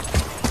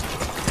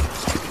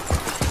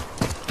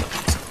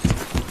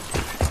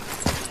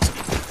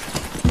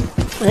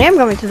 I am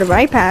going to the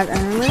right path,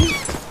 aren't I?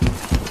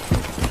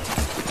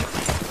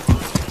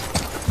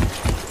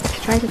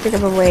 Trying to think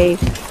of a way.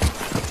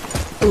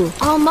 Ooh.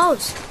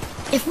 Almost.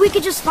 If we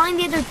could just find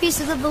the other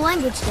pieces of the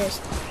language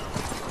disc.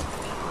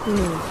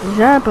 Is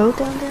there a boat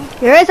down there?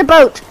 There is a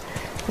boat!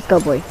 Let's go,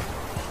 boy.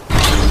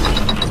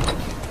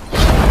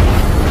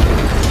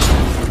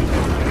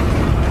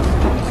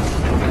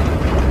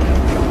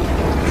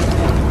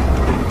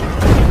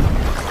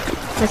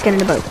 Let's get in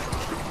the boat.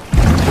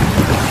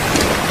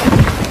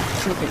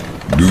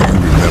 Do you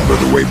remember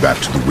the way back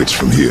to the witch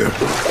from here?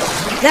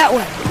 That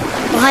way.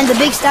 Behind the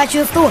big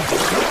statue of Thor.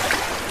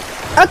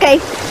 Okay.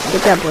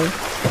 Good job, boy.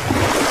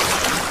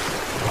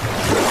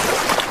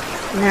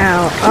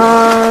 Now,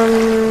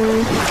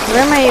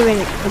 where am I even?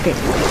 Okay.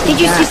 Did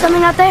you see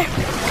something out there?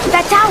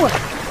 That tower.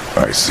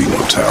 I see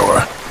no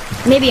tower.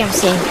 Maybe I'm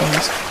seeing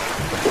things.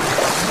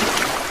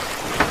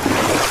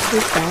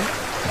 Who's that?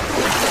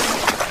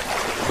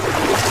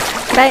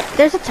 But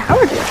there's a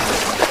tower there.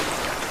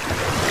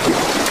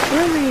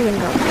 Where am I even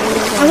going?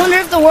 I wonder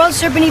if the world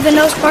serpent even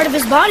knows part of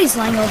his body's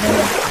lying over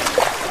there.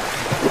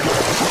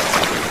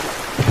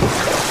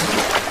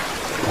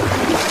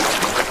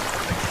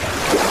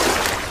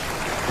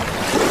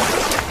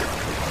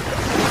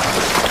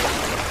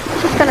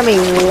 It's gonna be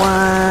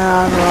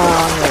one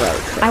long road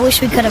trip. I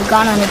wish we could have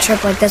gone on a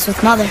trip like this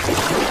with Mother.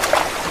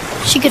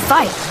 She could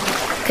fight,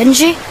 couldn't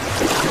she?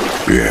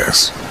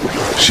 Yes,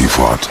 she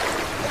fought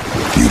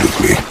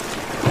beautifully.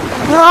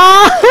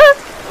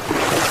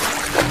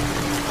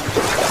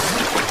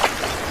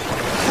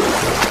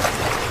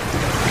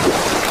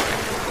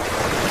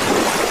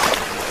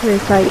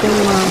 It's like your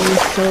mom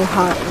is so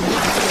hot.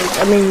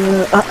 I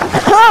mean,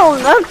 oh,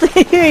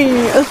 nothing!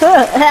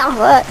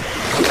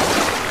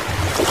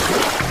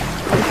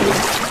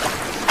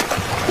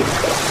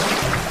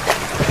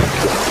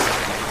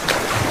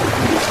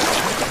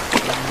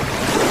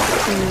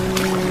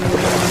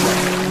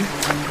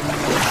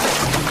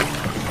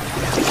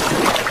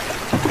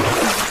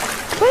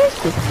 What is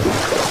this?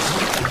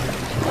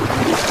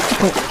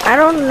 Okay, I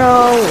don't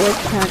know what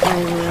path I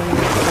am.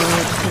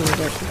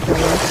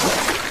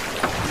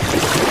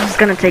 It's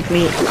gonna take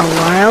me a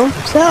while.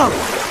 So,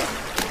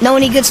 know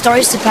any good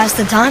stories to pass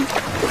the time?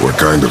 What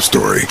kind of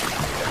story?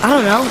 I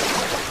don't know.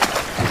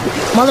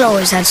 Mother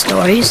always had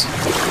stories.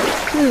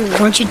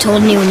 Weren't you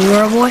told any when you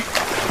were a boy?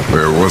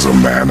 There was a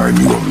man I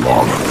knew of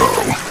long ago.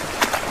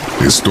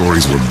 His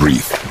stories were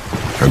brief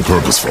and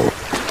purposeful.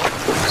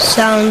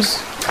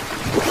 Sounds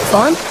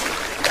fun.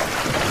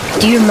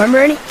 Do you remember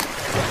any?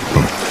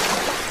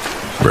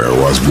 There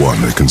was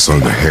one that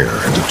concerned a hare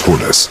and a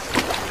tortoise.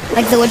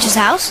 Like the witch's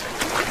house?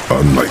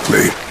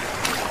 Unlikely.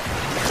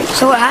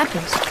 So what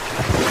happens?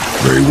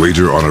 They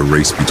wager on a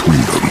race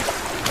between them.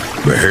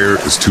 The hare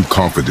is too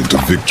confident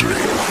of victory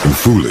and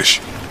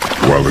foolish,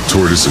 while the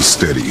tortoise is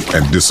steady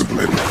and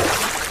disciplined.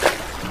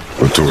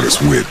 The tortoise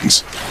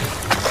wins.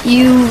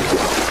 You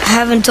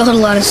haven't told a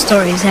lot of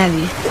stories, have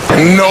you?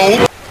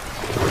 No!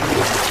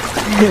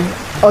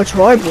 I'll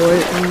try,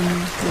 boy.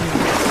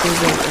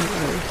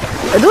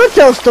 I do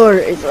tell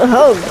stories.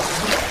 Oh.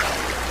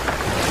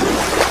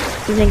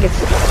 I think it's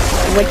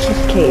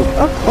Witch's Cave.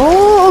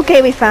 Oh,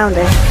 okay, we found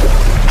it.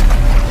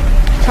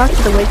 Talk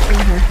to the witch in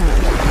her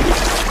house.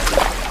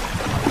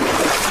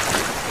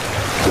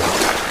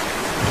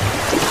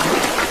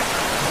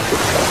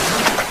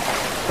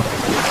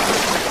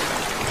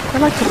 I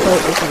like the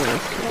boat is in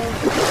this.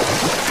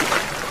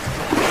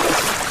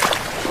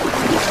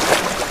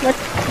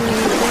 Let's see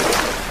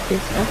what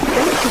is up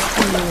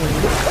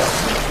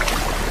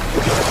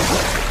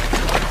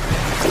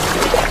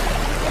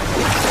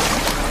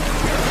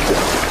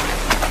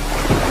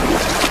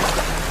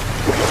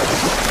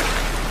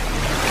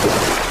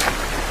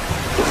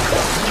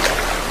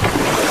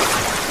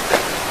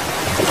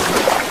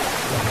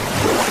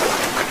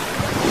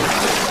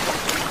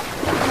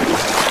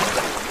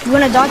You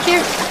wanna dock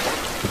here?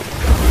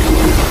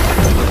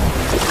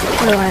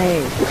 Where do I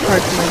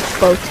park my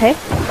boat, hey?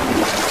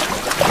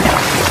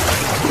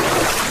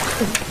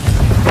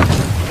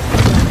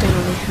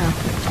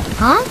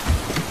 Huh?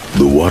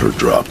 The water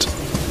dropped.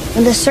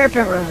 And the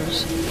serpent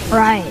rose.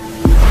 Right.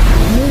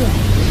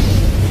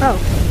 Oh,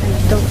 I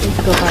don't need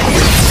to go back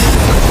here.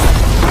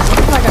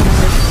 It's like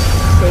another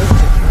safe.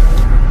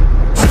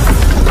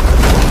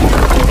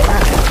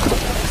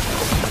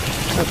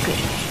 Okay.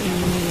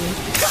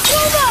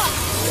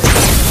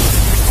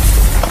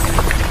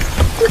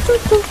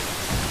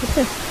 What's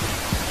this?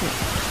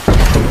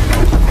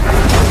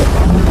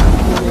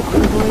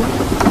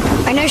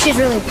 I know she's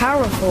really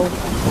powerful,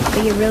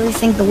 but you really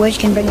think the witch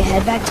can bring a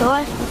head back to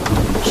life?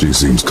 She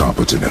seems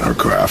competent in her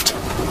craft.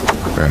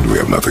 And we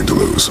have nothing to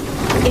lose.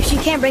 If she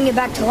can't bring it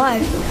back to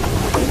life,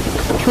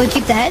 can we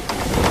keep the head?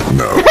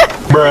 No.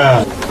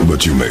 Bruh.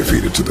 But you may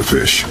feed it to the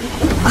fish.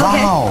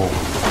 Wow.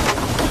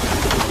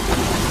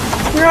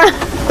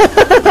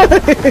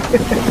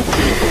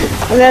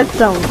 That's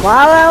some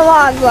wild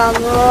logs on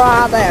the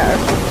raw there.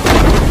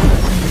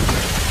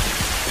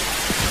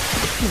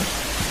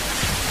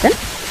 Then?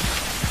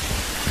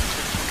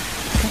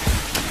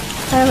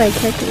 How do I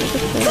check it?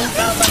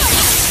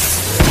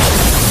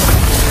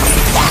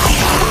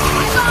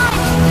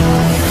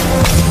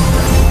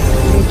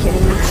 Are you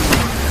kidding me?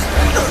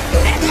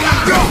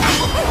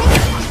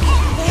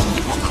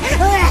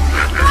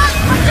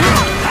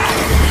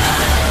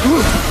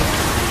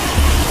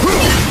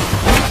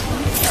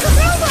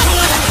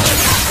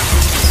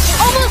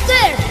 Almost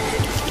there!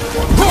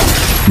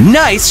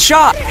 Nice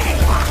shot!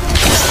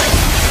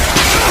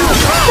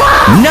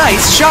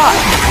 Nice shot!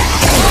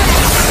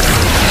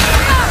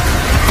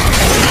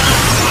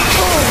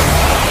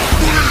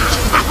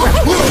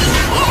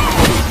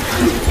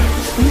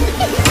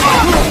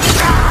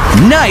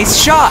 Nice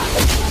shot!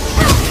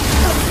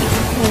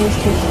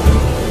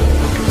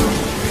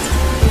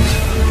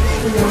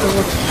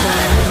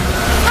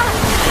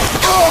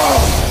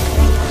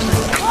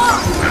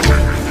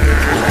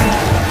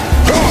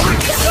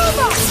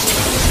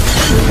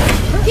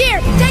 Here,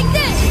 take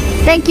this!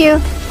 Thank you.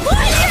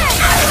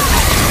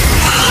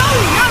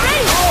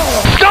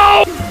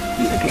 Go!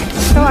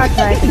 Go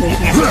outside.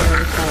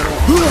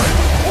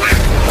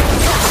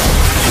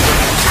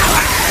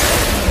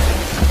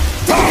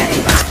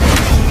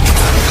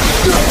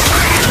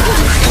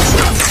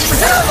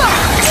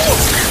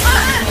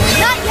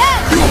 Not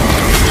yet!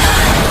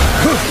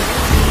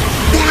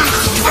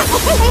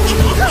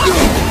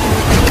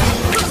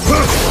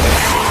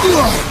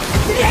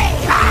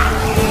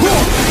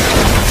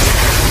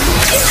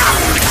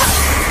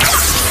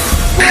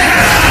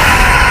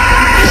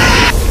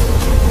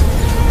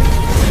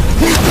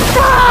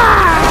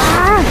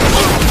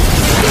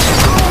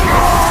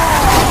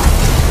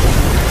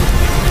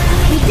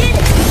 We did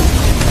it!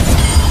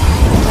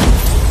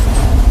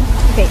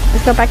 Okay,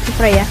 let's go back to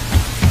Freya.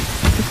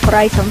 Let's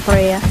fry some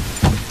Freya.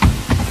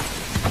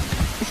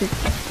 Is it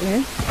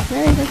where?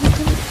 Where is it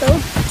supposed to go?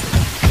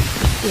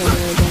 The other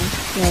way down.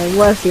 Yeah, it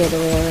was the other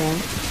way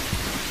around.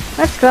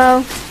 Let's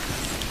go.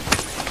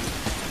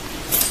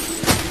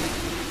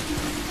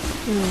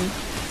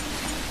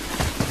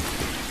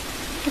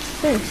 What's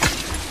this?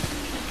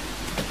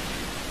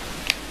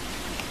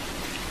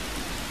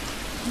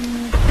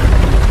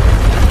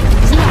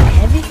 Isn't that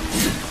heavy?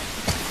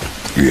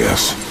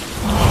 Yes.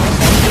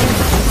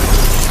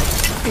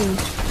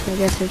 I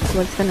guess it's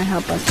what's gonna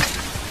help us.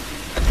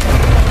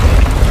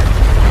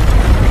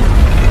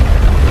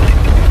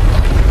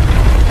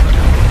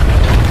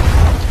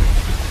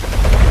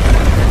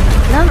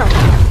 No.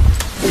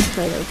 Let's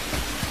try those.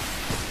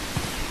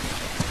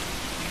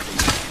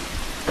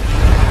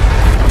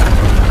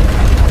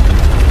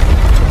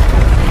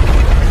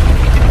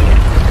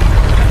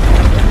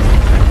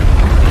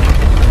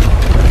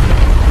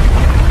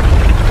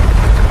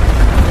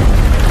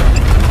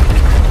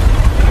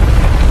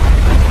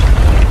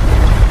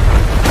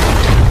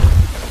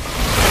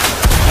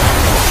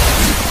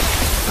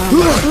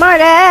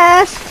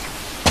 Smartass!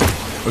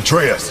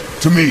 Atreus,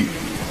 to me.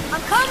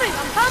 I'm coming!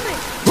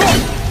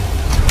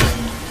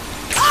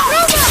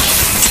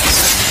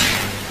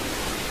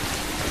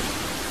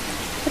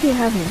 What do you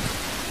have here?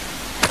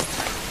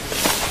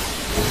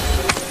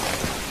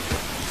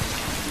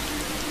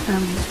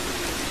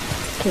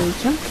 Okay,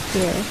 jump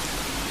here.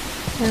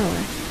 Now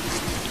what?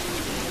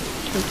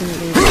 We can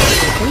leave it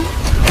open.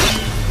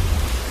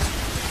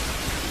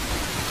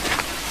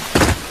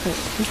 Wait,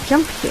 let's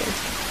jump here.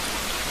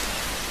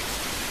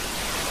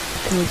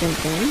 Can we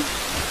jump in?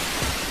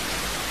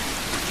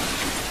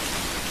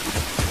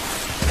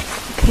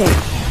 Okay.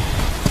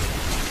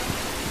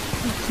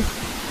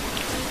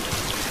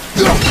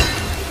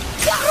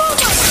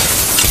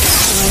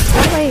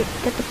 How do I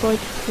get the boy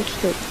to switch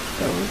to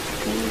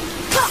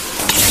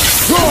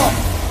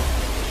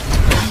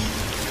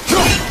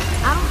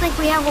I don't think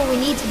we have what we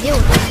need to deal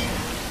with it.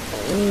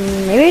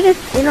 maybe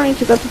we don't need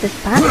to go to this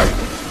path.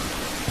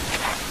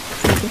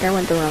 I think I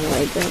went the wrong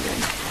way, didn't I?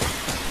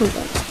 Hold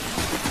on.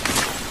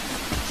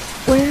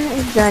 Where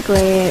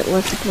exactly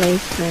was the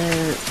place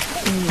where it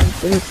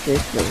was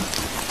this way?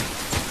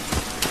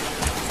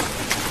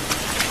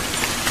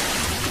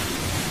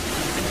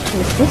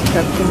 What's this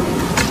structure?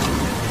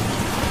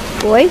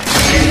 Boy?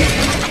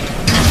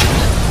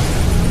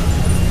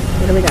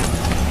 What do we got?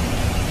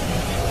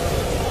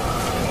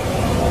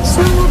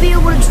 Soon we'll be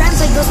able to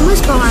translate those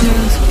moose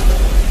commands.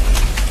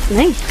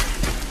 Nice.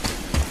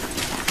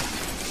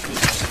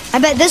 I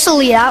bet this'll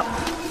lead out.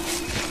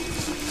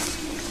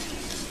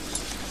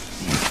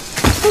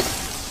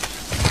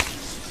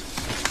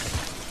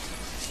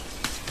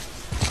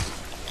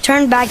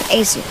 Turn back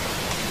AC.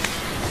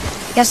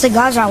 Guess the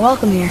gods are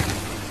welcome here.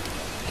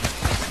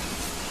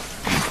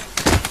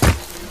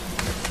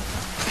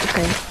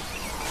 Okay.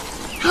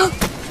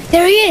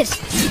 There he is!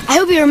 I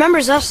hope he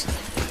remembers us.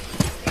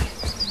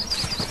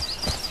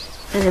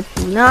 And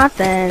if not,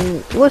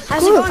 then what's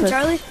How's it going,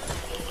 Charlie?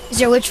 Is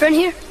your witch friend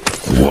here?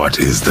 What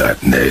is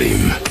that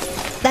name?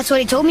 That's what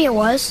he told me it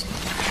was.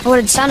 Or what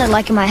it sounded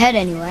like in my head,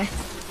 anyway.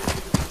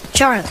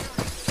 Charlie.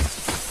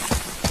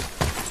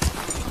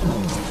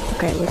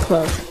 Okay, we're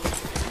close.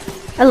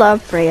 I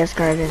love Freya's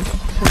garden.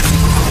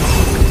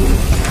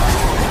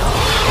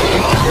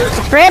 Is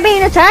Freya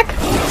being attacked?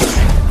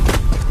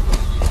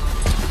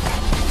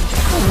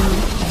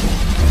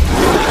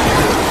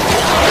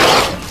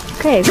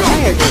 Okay,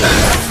 fire.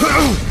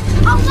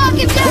 I'll knock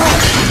him down!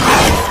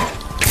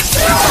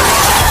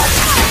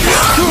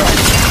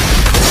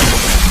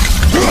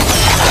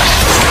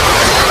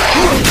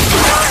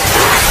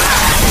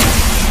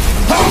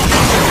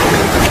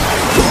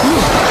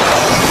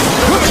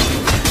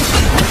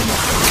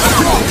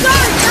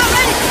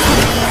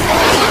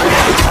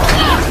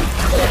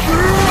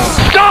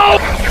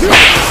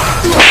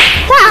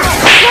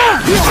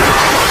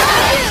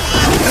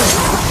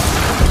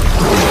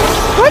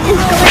 What is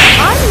going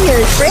on here?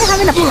 Is Freya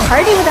having a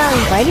party without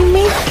inviting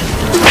me?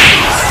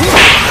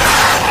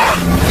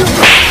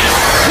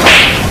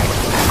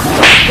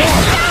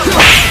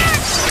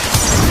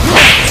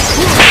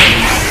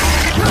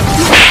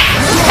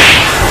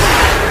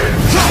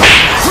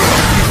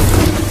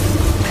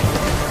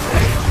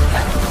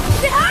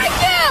 Behind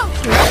you!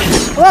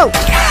 Whoa!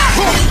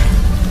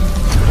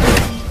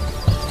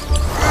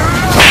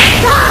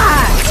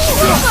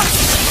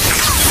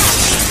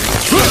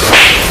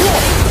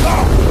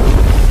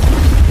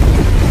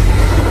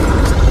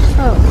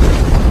 Oh.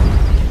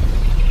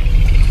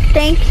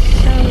 Thanks.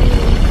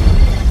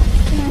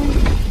 Can I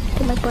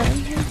get my button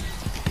here?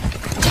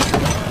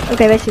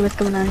 Okay, let's see what's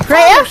going on.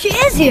 Freya! Oh, she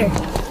is here!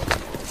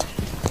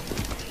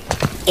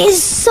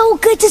 It's so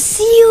good to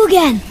see you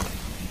again.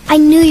 I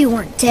knew you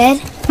weren't dead.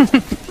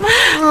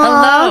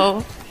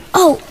 Hello.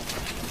 Oh,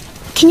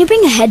 can you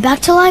bring a head back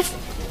to life?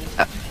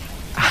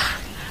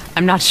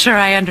 I'm not sure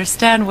I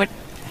understand what...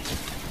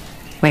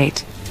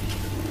 Wait.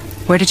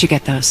 Where did you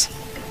get those?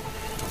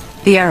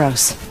 The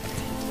arrows.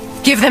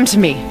 Give them to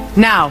me,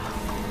 now.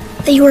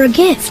 They were a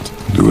gift.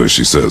 Do as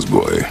she says,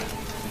 boy.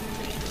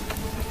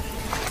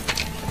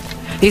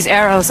 These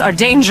arrows are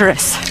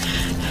dangerous.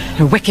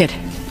 They're wicked.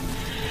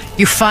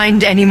 You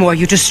find any more,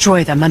 you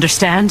destroy them,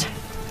 understand?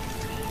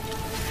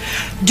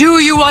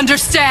 Do you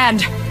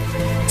understand?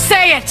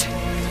 Say it!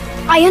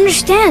 I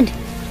understand.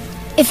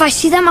 If I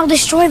see them, I'll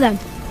destroy them.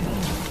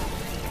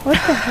 What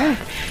the heck?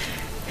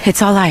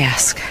 It's all I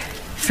ask.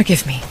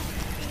 Forgive me.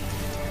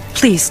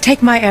 Please,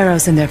 take my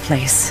arrows in their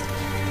place.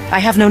 I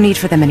have no need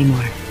for them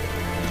anymore.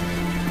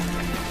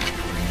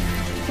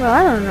 Well,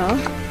 I don't know.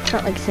 It's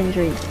not like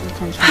Sindri's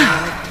intention.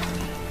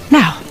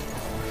 Now,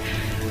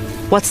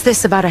 what's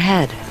this about a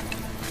head?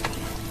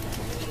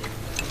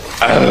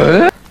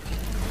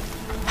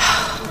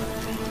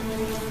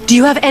 Do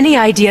you have any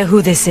idea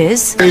who this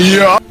is?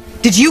 Yeah.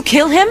 Did you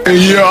kill him?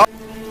 Yeah.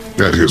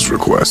 At his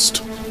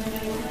request.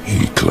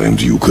 He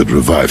claimed you could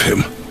revive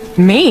him.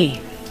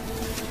 Me?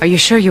 Are you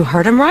sure you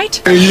heard him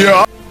right?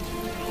 Yeah.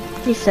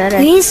 He said it.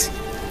 Please?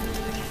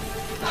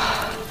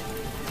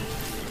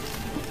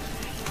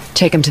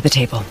 Take him to the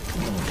table.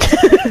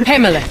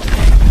 Pamela,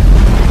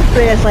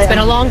 Freya's like, it's been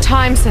a long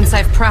time since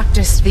I've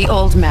practiced the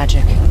old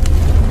magic.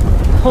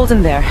 Hold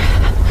him there.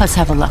 Let's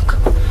have a look.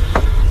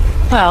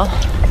 Well,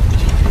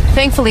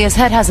 thankfully his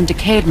head hasn't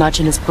decayed much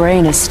and his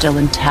brain is still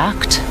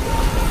intact.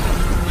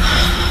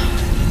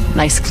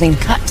 Nice clean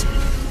cut.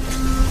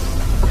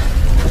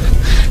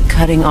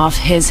 Cutting off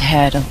his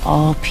head of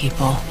all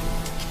people.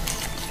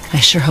 I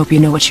sure hope you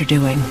know what you're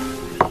doing.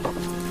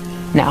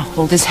 Now,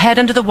 hold his head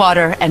under the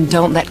water and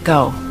don't let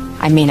go.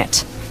 I mean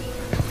it.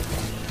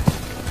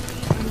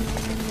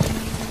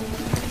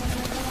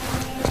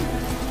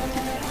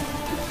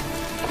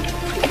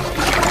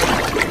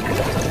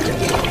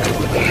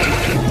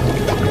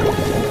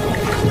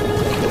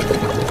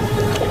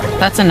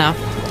 That's enough.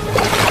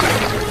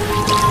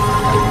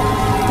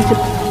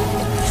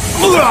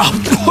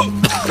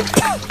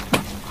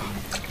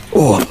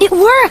 It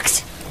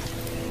worked!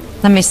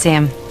 Let me see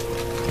him.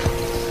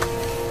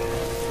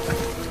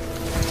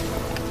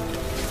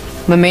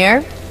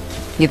 Mimir?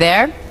 You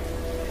there?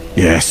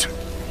 Yes.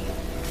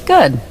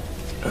 Good.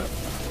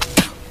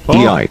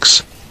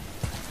 Yikes.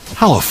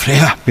 Hello,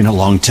 Freya. Been a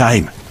long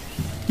time.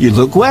 You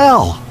look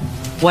well.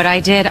 What I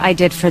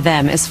did for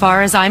them. As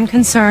far as I'm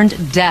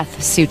concerned,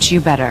 death suits you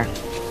better.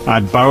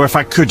 I'd bow if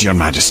I could, Your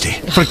Majesty.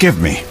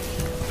 Forgive me.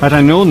 Had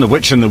I known the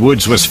witch in the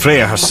woods was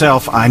Freya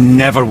herself, I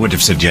never would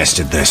have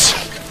suggested this.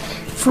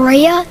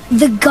 Freya?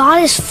 The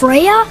goddess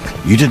Freya?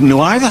 You didn't know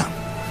either?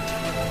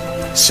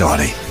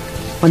 Sorry.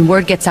 When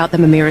word gets out that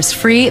Mimir is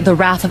free, the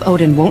wrath of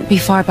Odin won't be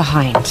far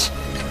behind.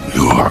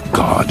 You are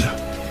God.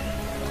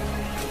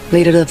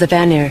 Leader of the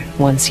Vanir,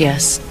 once,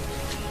 yes.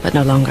 But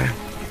no longer.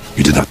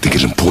 You did not think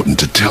it important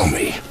to tell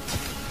me.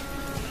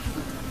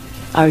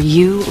 Are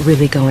you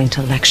really going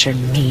to lecture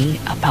me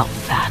about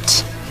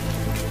that?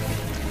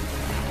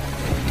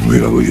 We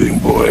are leaving,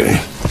 boy.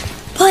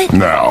 But...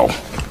 Now.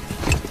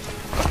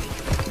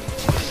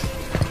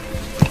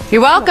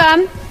 You're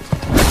welcome.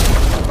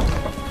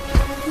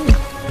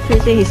 You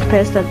see, he's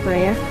pissed at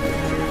Freya.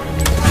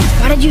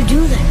 Why did you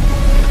do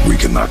that? We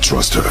cannot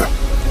trust her.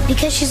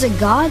 Because she's a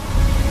god?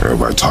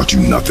 Have I taught you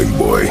nothing,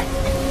 boy?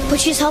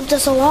 But she's helped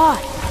us a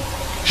lot.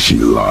 She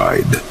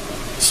lied.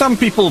 Some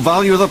people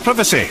value their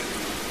privacy.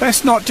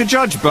 Best not to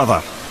judge,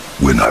 brother.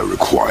 When I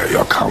require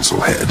your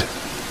council head,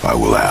 I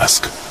will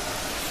ask.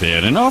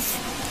 Fair enough.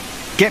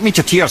 Get me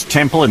to Tyr's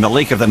temple in the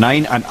Lake of the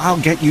Nine, and I'll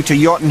get you to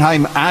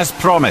Jotunheim as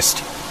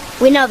promised.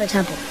 We know the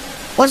temple.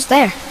 What's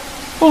there?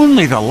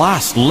 Only the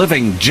last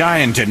living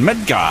giant in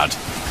Midgard.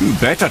 Who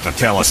better to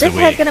tell us the way?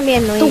 This is gonna be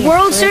annoying. The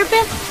world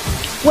serpent?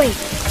 Wait,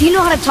 do you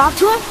know how to talk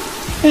to him?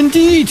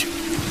 Indeed.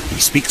 He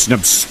speaks an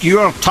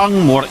obscure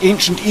tongue more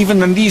ancient even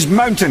than these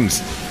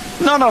mountains.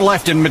 None are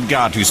left in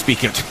Midgard who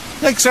speak it.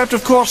 Except,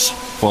 of course,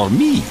 for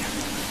me.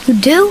 You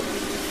do?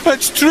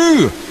 It's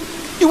true.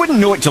 You wouldn't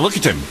know it to look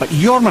at him, but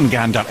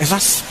Jormungandr is a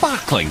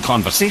sparkling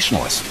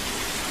conversationalist.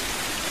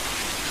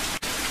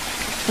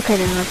 Okay,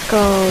 then let's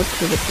go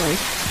to the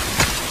place.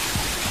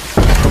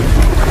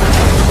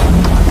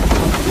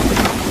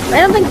 I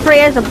don't think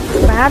Freya is a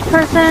bad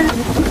person,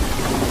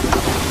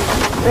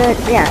 but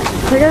yeah,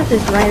 Kratos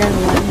is right on the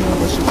line here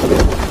with she.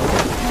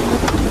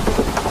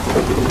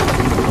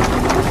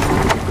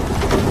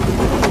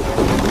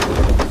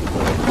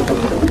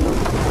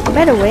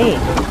 By the way,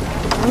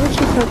 why was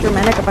she so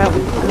dramatic about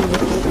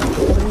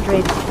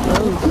Andrade's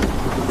clothes?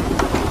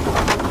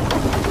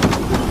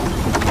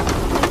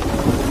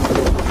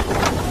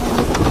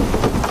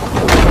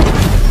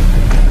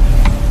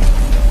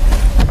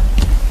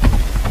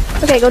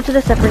 Okay, go to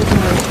the separate room.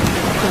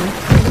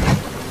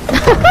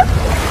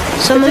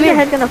 So Mimir, your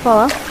head gonna fall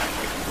off?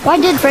 Why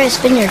did Freya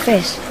spin your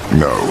face?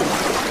 No.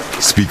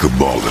 Speak of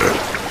Baldur.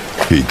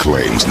 He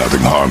claims nothing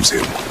harms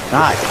him.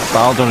 Aye,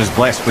 Baldur is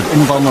blessed with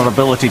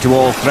invulnerability to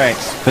all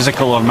threats,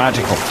 physical or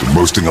magical. The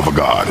boasting of a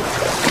god.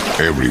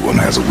 Everyone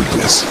has a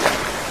weakness.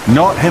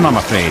 Not him, I'm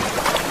afraid.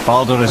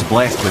 Baldur is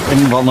blessed with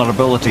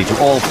invulnerability to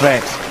all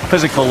threats,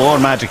 physical or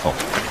magical.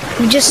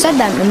 You just said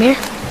that, Mimir.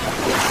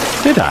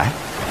 Did I?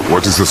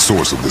 What is the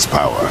source of this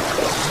power?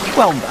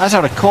 Well, as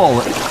I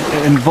recall,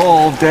 it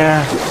involved,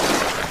 a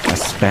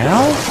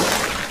spell?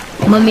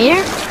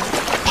 Mimir?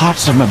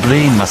 Parts of my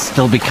brain must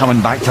still be coming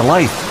back to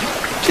life.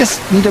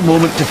 Just need a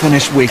moment to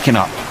finish waking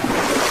up.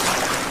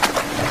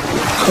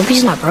 Hope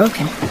he's not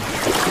broken.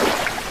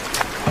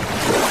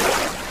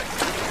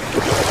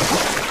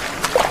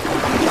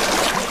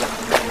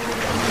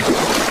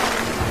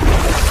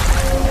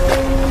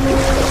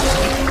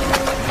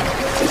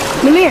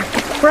 Mimir,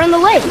 we're on the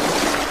lake.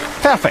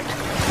 Perfect.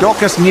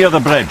 Dock us near the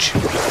bridge.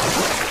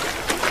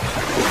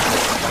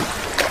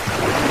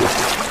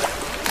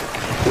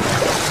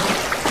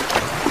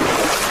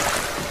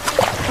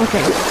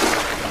 Okay.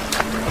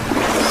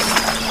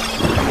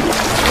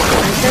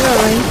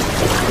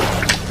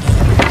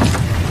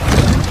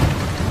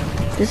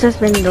 This has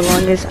been the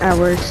longest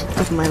hours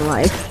of my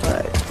life,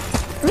 but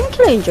I'm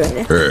actually enjoying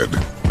it. Ed,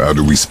 how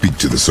do we speak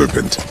to the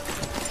serpent?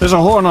 There's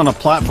a horn on a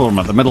platform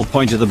at the middle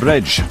point of the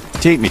bridge.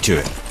 Take me to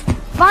it.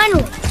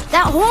 Finally!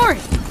 That horn!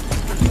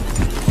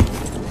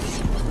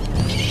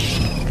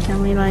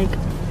 Can we, like...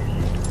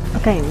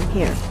 Okay, I'm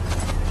here.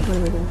 What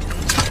are we doing?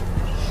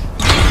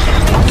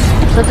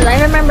 So did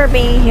I remember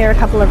being here a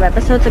couple of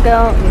episodes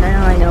ago?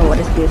 Now I know what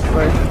it's used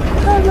for.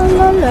 La, la,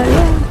 la, la,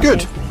 la.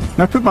 Good.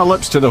 Now put my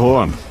lips to the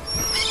horn.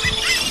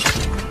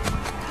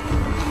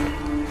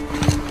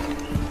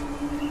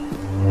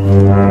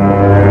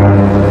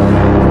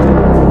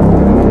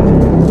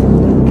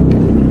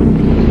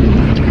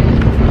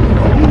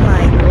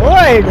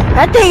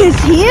 That thing is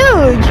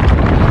huge!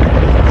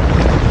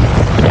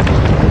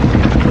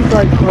 He's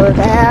like, oh,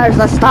 there's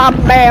a stop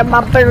man,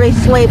 my very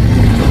sleep.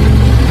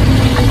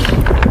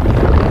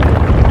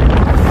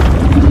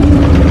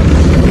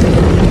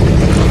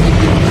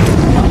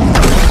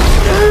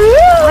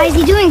 Why is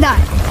he doing that?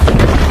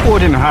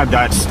 Odin had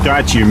that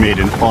statue made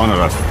in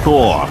honor of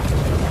Thor.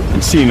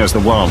 And seeing as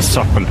the world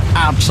serpent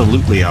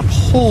absolutely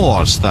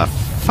abhors the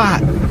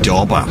fat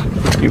dauber,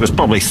 he was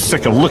probably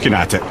sick of looking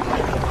at it.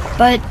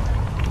 But...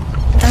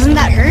 doesn't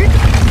that hurt?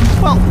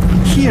 Well,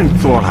 he and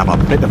Thor have a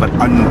bit of an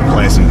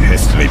unpleasant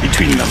history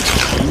between them.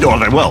 Or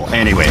they will,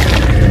 anyway.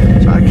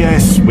 So I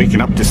guess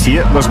waking up to see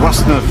it was worse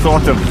than the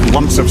thought of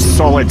lumps of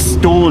solid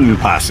stone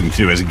passing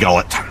through his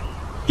gullet.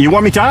 You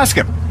want me to ask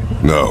him?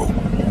 No.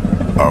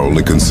 Our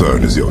only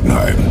concern is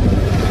Jotunheim.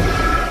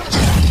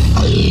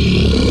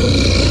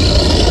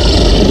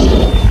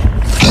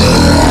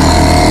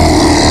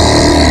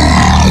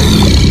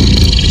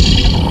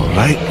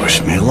 Alright,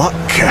 wish me luck.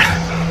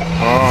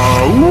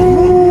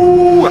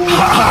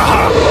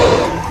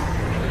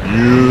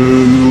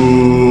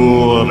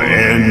 You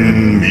and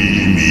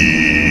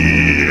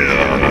Mimir.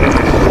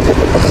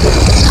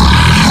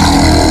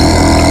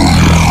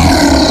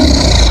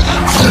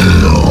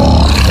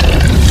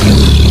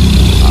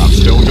 I've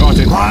still got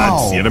it,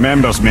 lads. He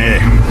remembers me.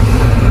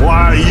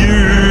 Why you?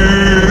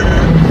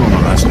 Oh no,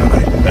 that's not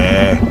right.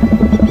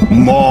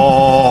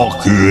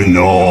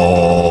 Makuna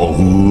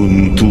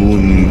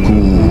Huntunku.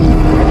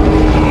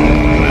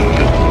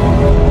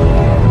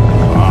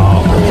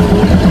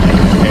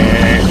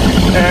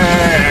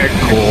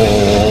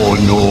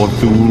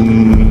 That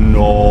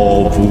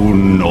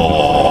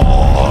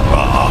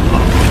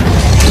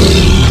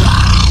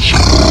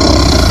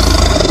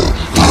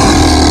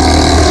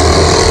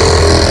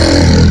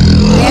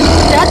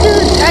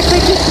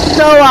creature's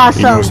so awesome.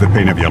 He knows the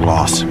pain of your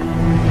loss. He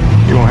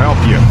will help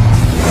you.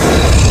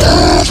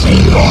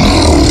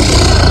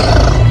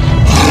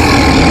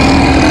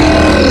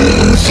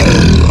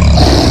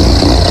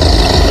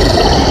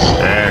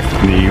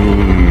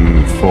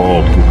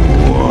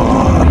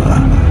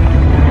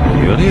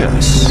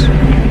 Curious.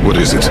 What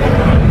is it?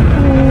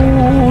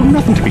 Oh,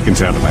 nothing to be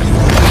concerned about.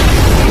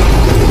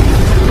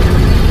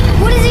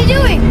 What is he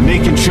doing?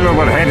 Making sure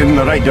we're headed in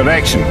the right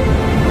direction.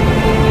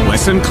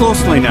 Listen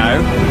closely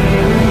now.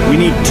 We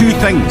need two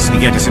things to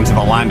get us into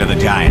the land of the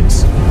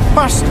giants.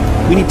 First,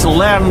 we need to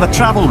learn the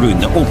travel rune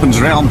that opens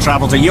realm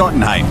travel to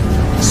Jotunheim.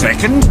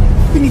 Second,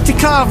 we need to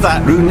carve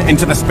that rune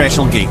into the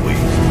special gateway.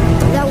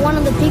 That one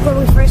on the peak where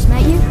we first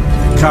met you?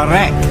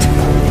 Correct.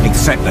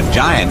 Except the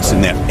giants,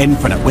 in their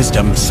infinite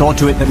wisdom, saw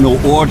to it that no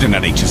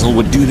ordinary chisel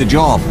would do the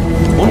job.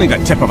 Only the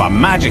tip of a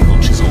magical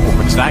chisel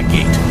opens that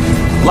gate.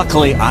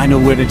 Luckily, I know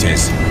where it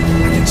is,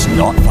 and it's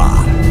not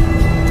far.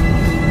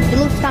 He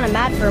looked kind of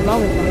mad for a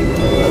moment.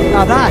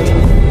 Now that,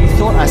 you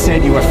thought I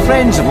said you were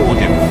friends of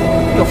Odin.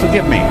 You'll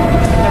forgive me.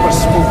 Never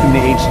spoken the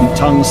ancient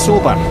tongue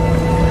sober.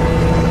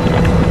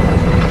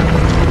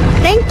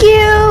 Thank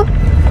you!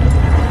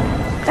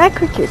 That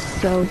creature's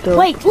so dope.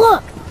 Wait,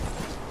 look!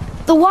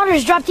 The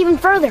water's dropped even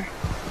further.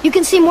 You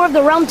can see more of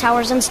the realm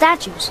towers and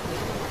statues.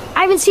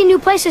 I even see new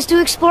places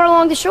to explore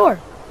along the shore.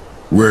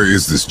 Where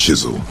is this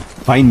chisel?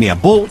 Find me a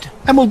boat,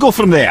 and we'll go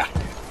from there.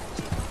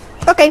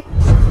 Okay.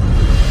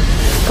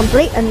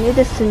 Complete a new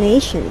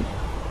destination.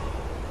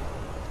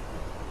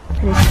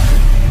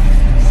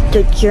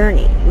 The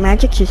journey.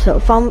 Magic chisel.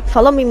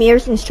 Follow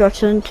Mimir's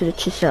instruction to the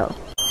chisel.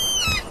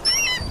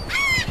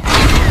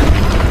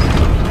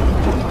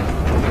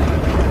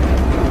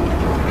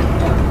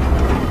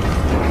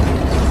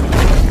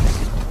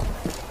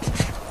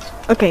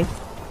 Okay.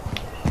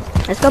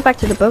 Let's go back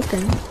to the boat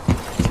then.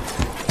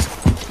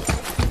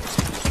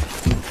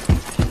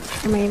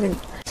 Am I even...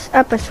 This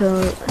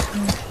episode...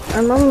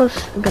 I'm almost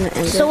gonna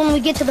end it. So when we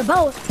get to the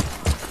boat,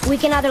 we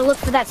can either look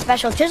for that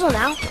special chisel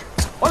now,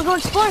 or go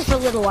exploring for a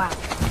little while.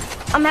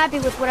 I'm happy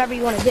with whatever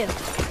you want to do.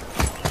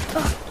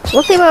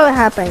 We'll see what will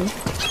happen.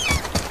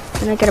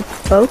 Can I get a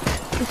boat?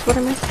 Is what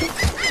I'm asking?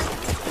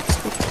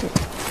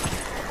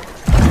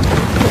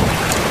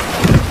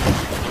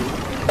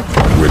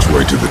 Which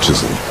way to the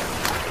chisel?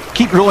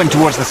 Keep rowing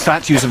towards the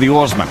statues of the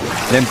oarsmen,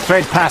 then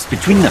thread past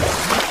between them.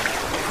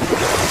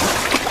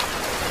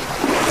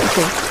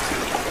 Okay.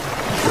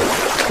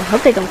 I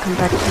hope they don't come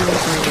back to me or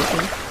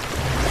anything.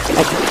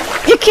 Like,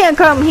 you can't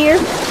come here!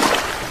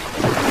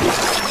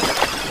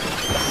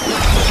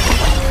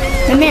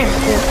 Mimir,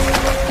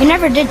 you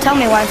never did tell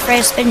me why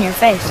Freya spit in your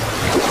face.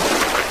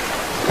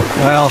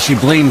 Well, she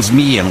blames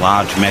me in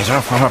large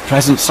measure for her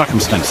present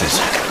circumstances,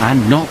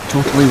 and not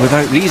totally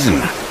without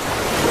reason.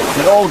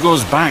 It all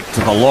goes back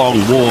to the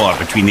long war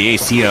between the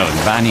Aesir and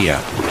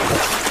Vanir.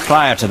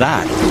 Prior to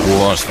that, the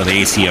wars for the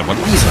Aesir were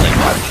easily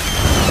won.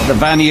 But the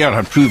Vanir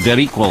had proved their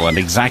equal and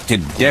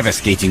exacted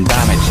devastating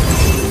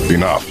damage.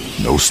 Enough.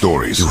 No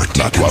stories.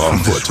 Not while on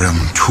foot.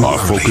 Our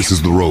focus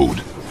is the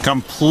road.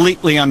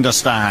 Completely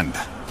understand.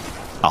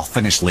 I'll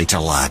finish later,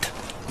 lad.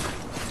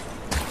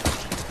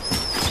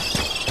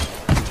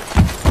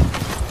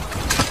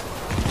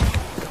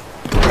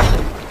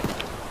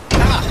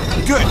 Ah,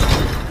 good.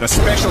 The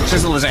special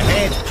chisel is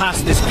ahead,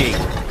 past this gate.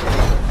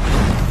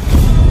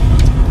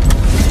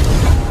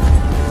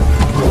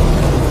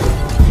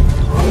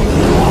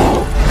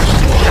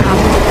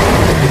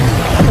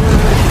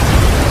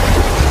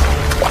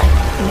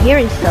 I'm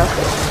hearing stuff.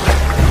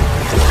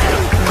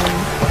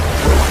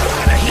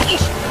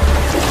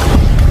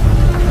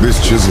 This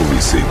chisel we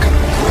seek,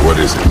 what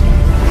is it?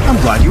 I'm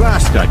glad you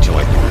asked,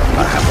 actually.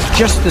 I have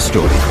just the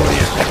story for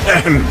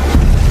you.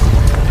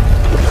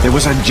 There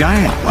was a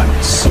giant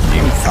once,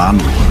 named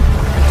Baldur.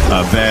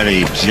 A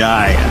very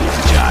giant,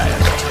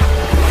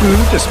 who,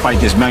 despite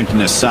his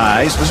mountainous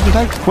size, was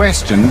without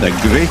question the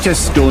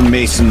greatest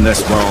stonemason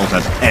this world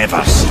had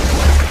ever seen.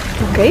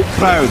 Okay.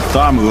 Proud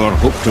Baldur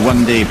hoped to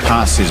one day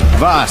pass his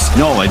vast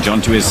knowledge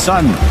on to his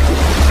son.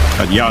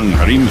 But young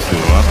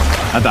Hrimthur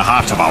had the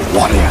heart of a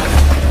warrior.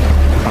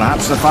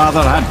 Perhaps the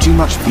father had too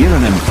much fear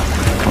in him,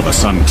 or the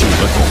son too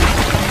little.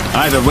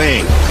 Either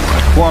way,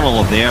 a quarrel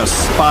of theirs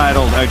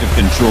spiraled out of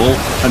control,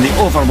 and the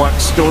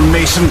overworked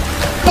stonemason,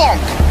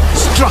 bonk,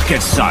 struck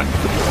his son.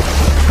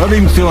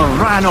 Hrimthur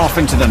ran off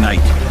into the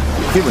night.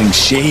 Feeling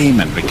shame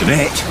and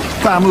regret,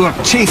 Baldur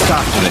chased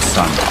after his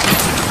son,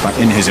 but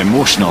in his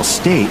emotional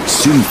state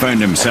soon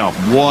found himself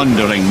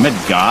wandering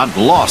Midgard,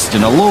 lost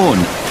and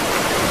alone.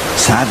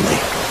 Sadly,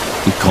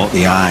 he caught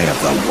the eye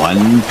of the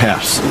one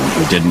person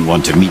who didn't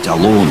want to meet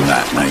alone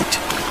that night,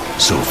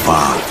 so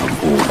far from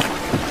home.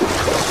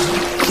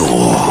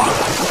 Thor.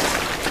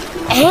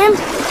 And?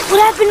 What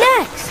happened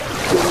next?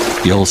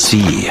 You'll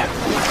see.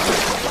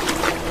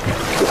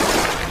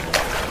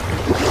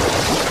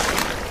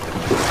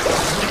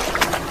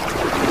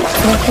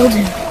 What killed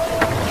him?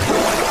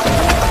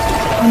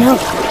 Oh no.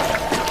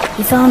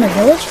 He fell in the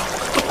village?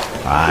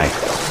 Aye.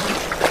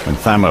 When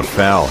Thamur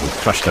fell, he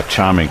crushed a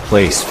charming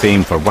place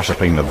famed for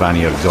worshipping the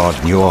Vanir god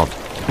Njord.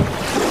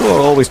 Thor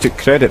always took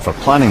credit for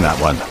planning that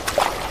one.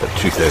 The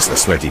truth is, the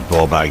sweaty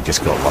ballbag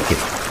just got lucky.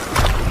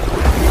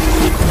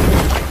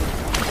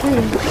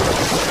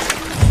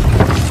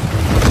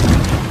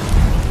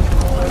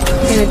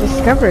 I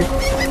discovered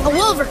A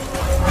wolver!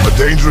 A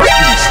dangerous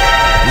beast.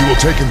 We will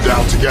take him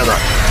down together.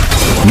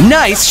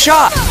 Nice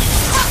shot!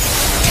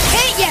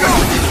 Hit ya!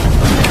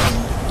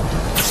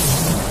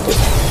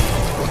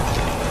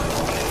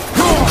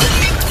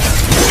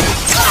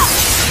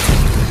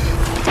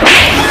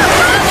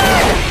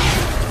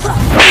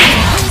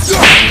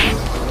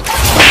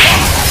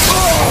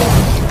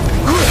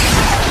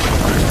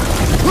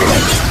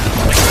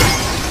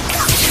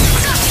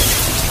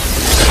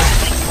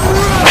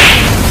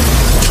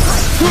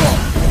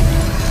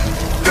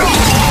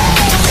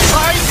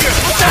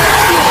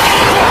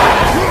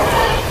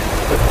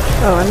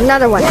 Oh,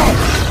 another one.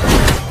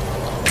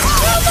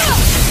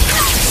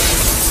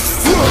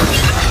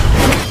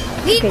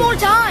 Need more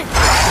time!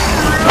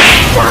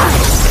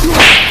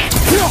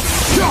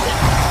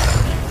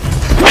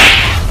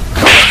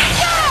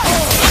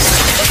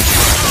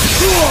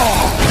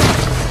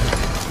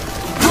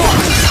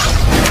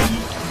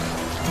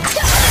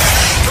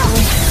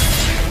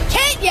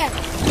 Can't yet!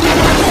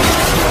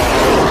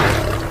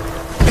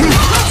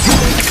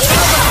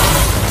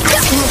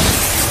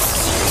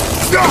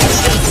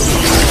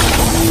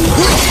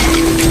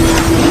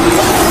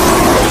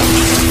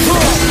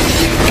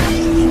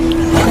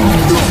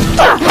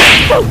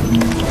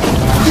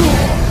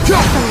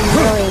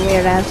 Really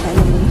weird ass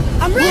enemy.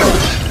 I'm ready!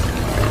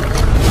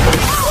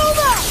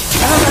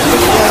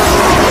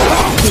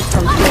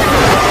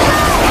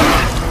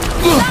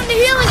 Found the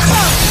healing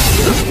spot!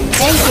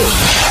 Thank you.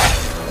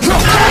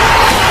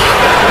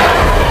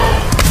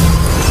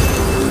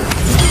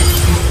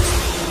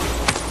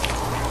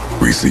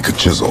 We seek a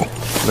chisel.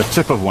 The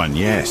tip of one,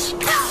 yes.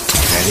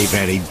 Very,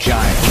 very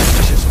giant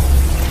chisel.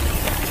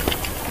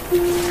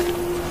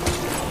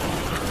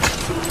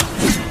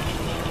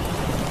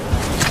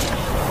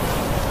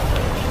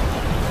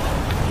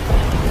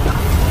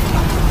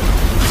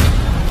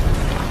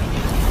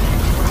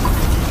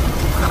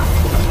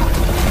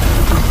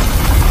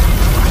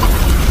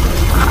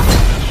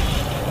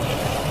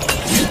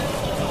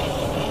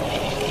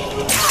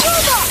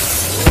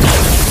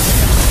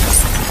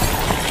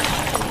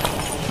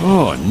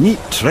 Oh, neat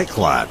trick,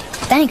 lad.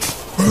 Thanks.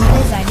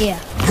 His idea.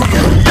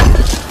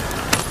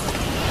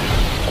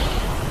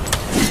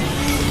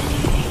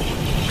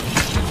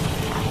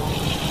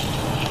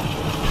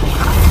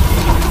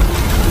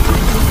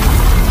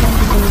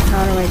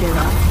 How do I do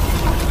that?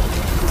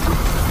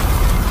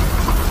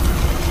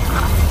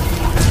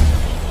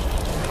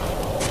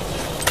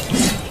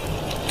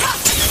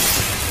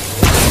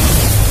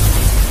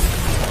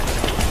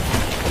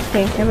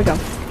 Okay, here we go.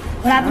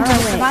 What happened to the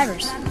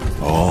survivors?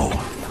 Oh,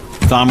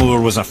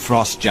 Thamur was a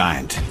frost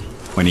giant.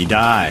 When he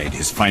died,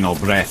 his final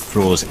breath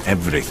froze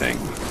everything.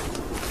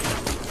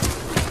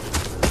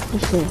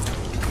 Let's see.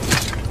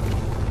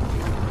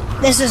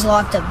 This is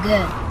locked up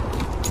good.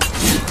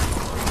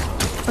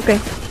 Okay.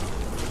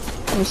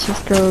 Let's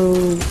just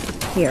go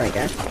here, I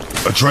guess.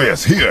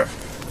 Atreus, here.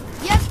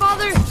 Yes,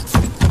 Father!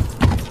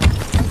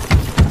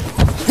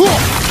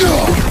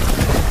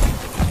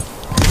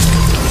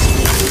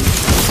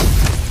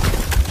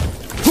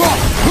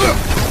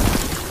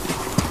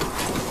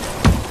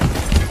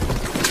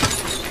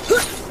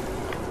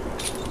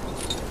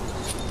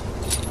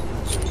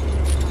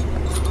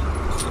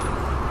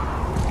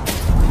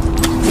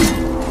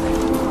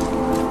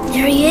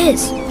 There he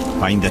is.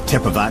 Find the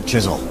tip of that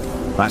chisel.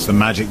 That's the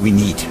magic we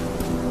need.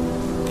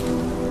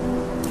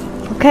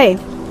 Okay.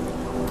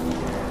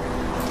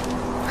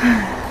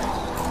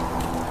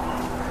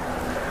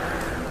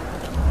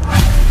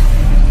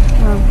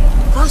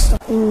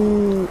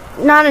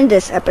 Not in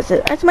this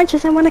episode. As much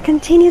as I want to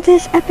continue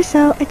this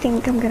episode, I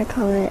think I'm gonna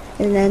call it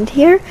an end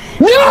here.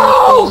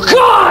 No!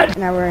 God!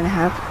 An hour and a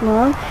half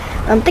long.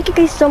 Thank you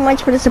guys so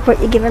much for the support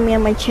you're giving me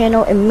on my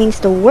channel. It means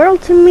the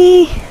world to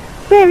me.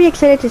 Very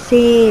excited to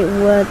see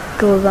what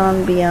goes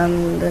on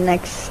beyond the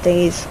next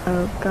days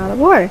of God of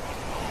War.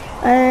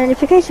 And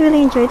if you guys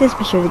really enjoyed this,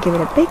 be sure to give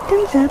it a big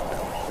thumbs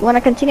up. Want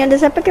to continue on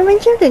this epic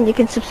adventure? Then you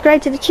can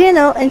subscribe to the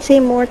channel and see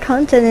more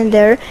content in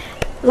there.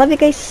 Love you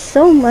guys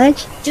so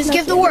much. Just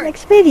give the word.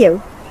 Next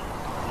video.